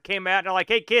Park came out, and they're like,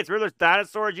 hey, kids, remember those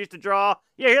dinosaurs used to draw?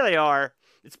 Yeah, here they are.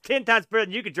 It's 10 times better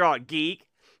than you could draw it, geek.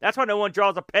 That's why no one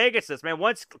draws a Pegasus, man.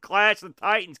 Once Clash of the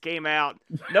Titans came out,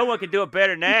 no one could do it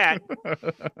better than that.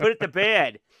 Put it to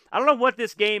bed. I don't know what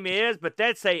this game is, but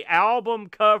that's a album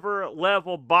cover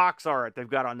level box art they've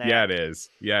got on that. Yeah, it is.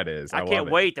 I can't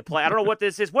wait to play. I don't know what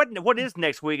this is. What is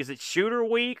next week? Is it Shooter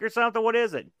Week or something? What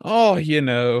is it? Oh,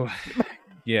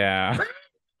 yeah.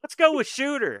 Let's go with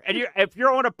Shooter. And if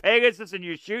you're on a Pegasus and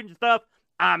you're shooting stuff,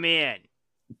 I'm in.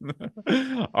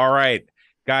 All right.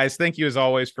 Guys, thank you as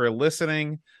always for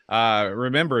listening.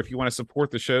 Remember, if you want to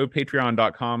support the show,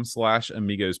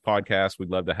 patreon.com/Amigos podcast. We'd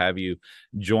love to have you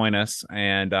join us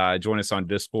and join us on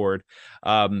Discord.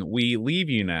 We leave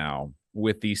you now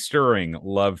with the stirring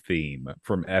love theme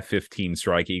from F-15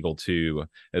 Strike Eagle 2,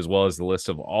 as well as the list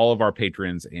of all of our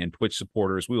patrons and Twitch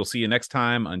supporters. We will see you next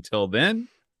time. Until then,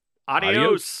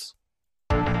 adios.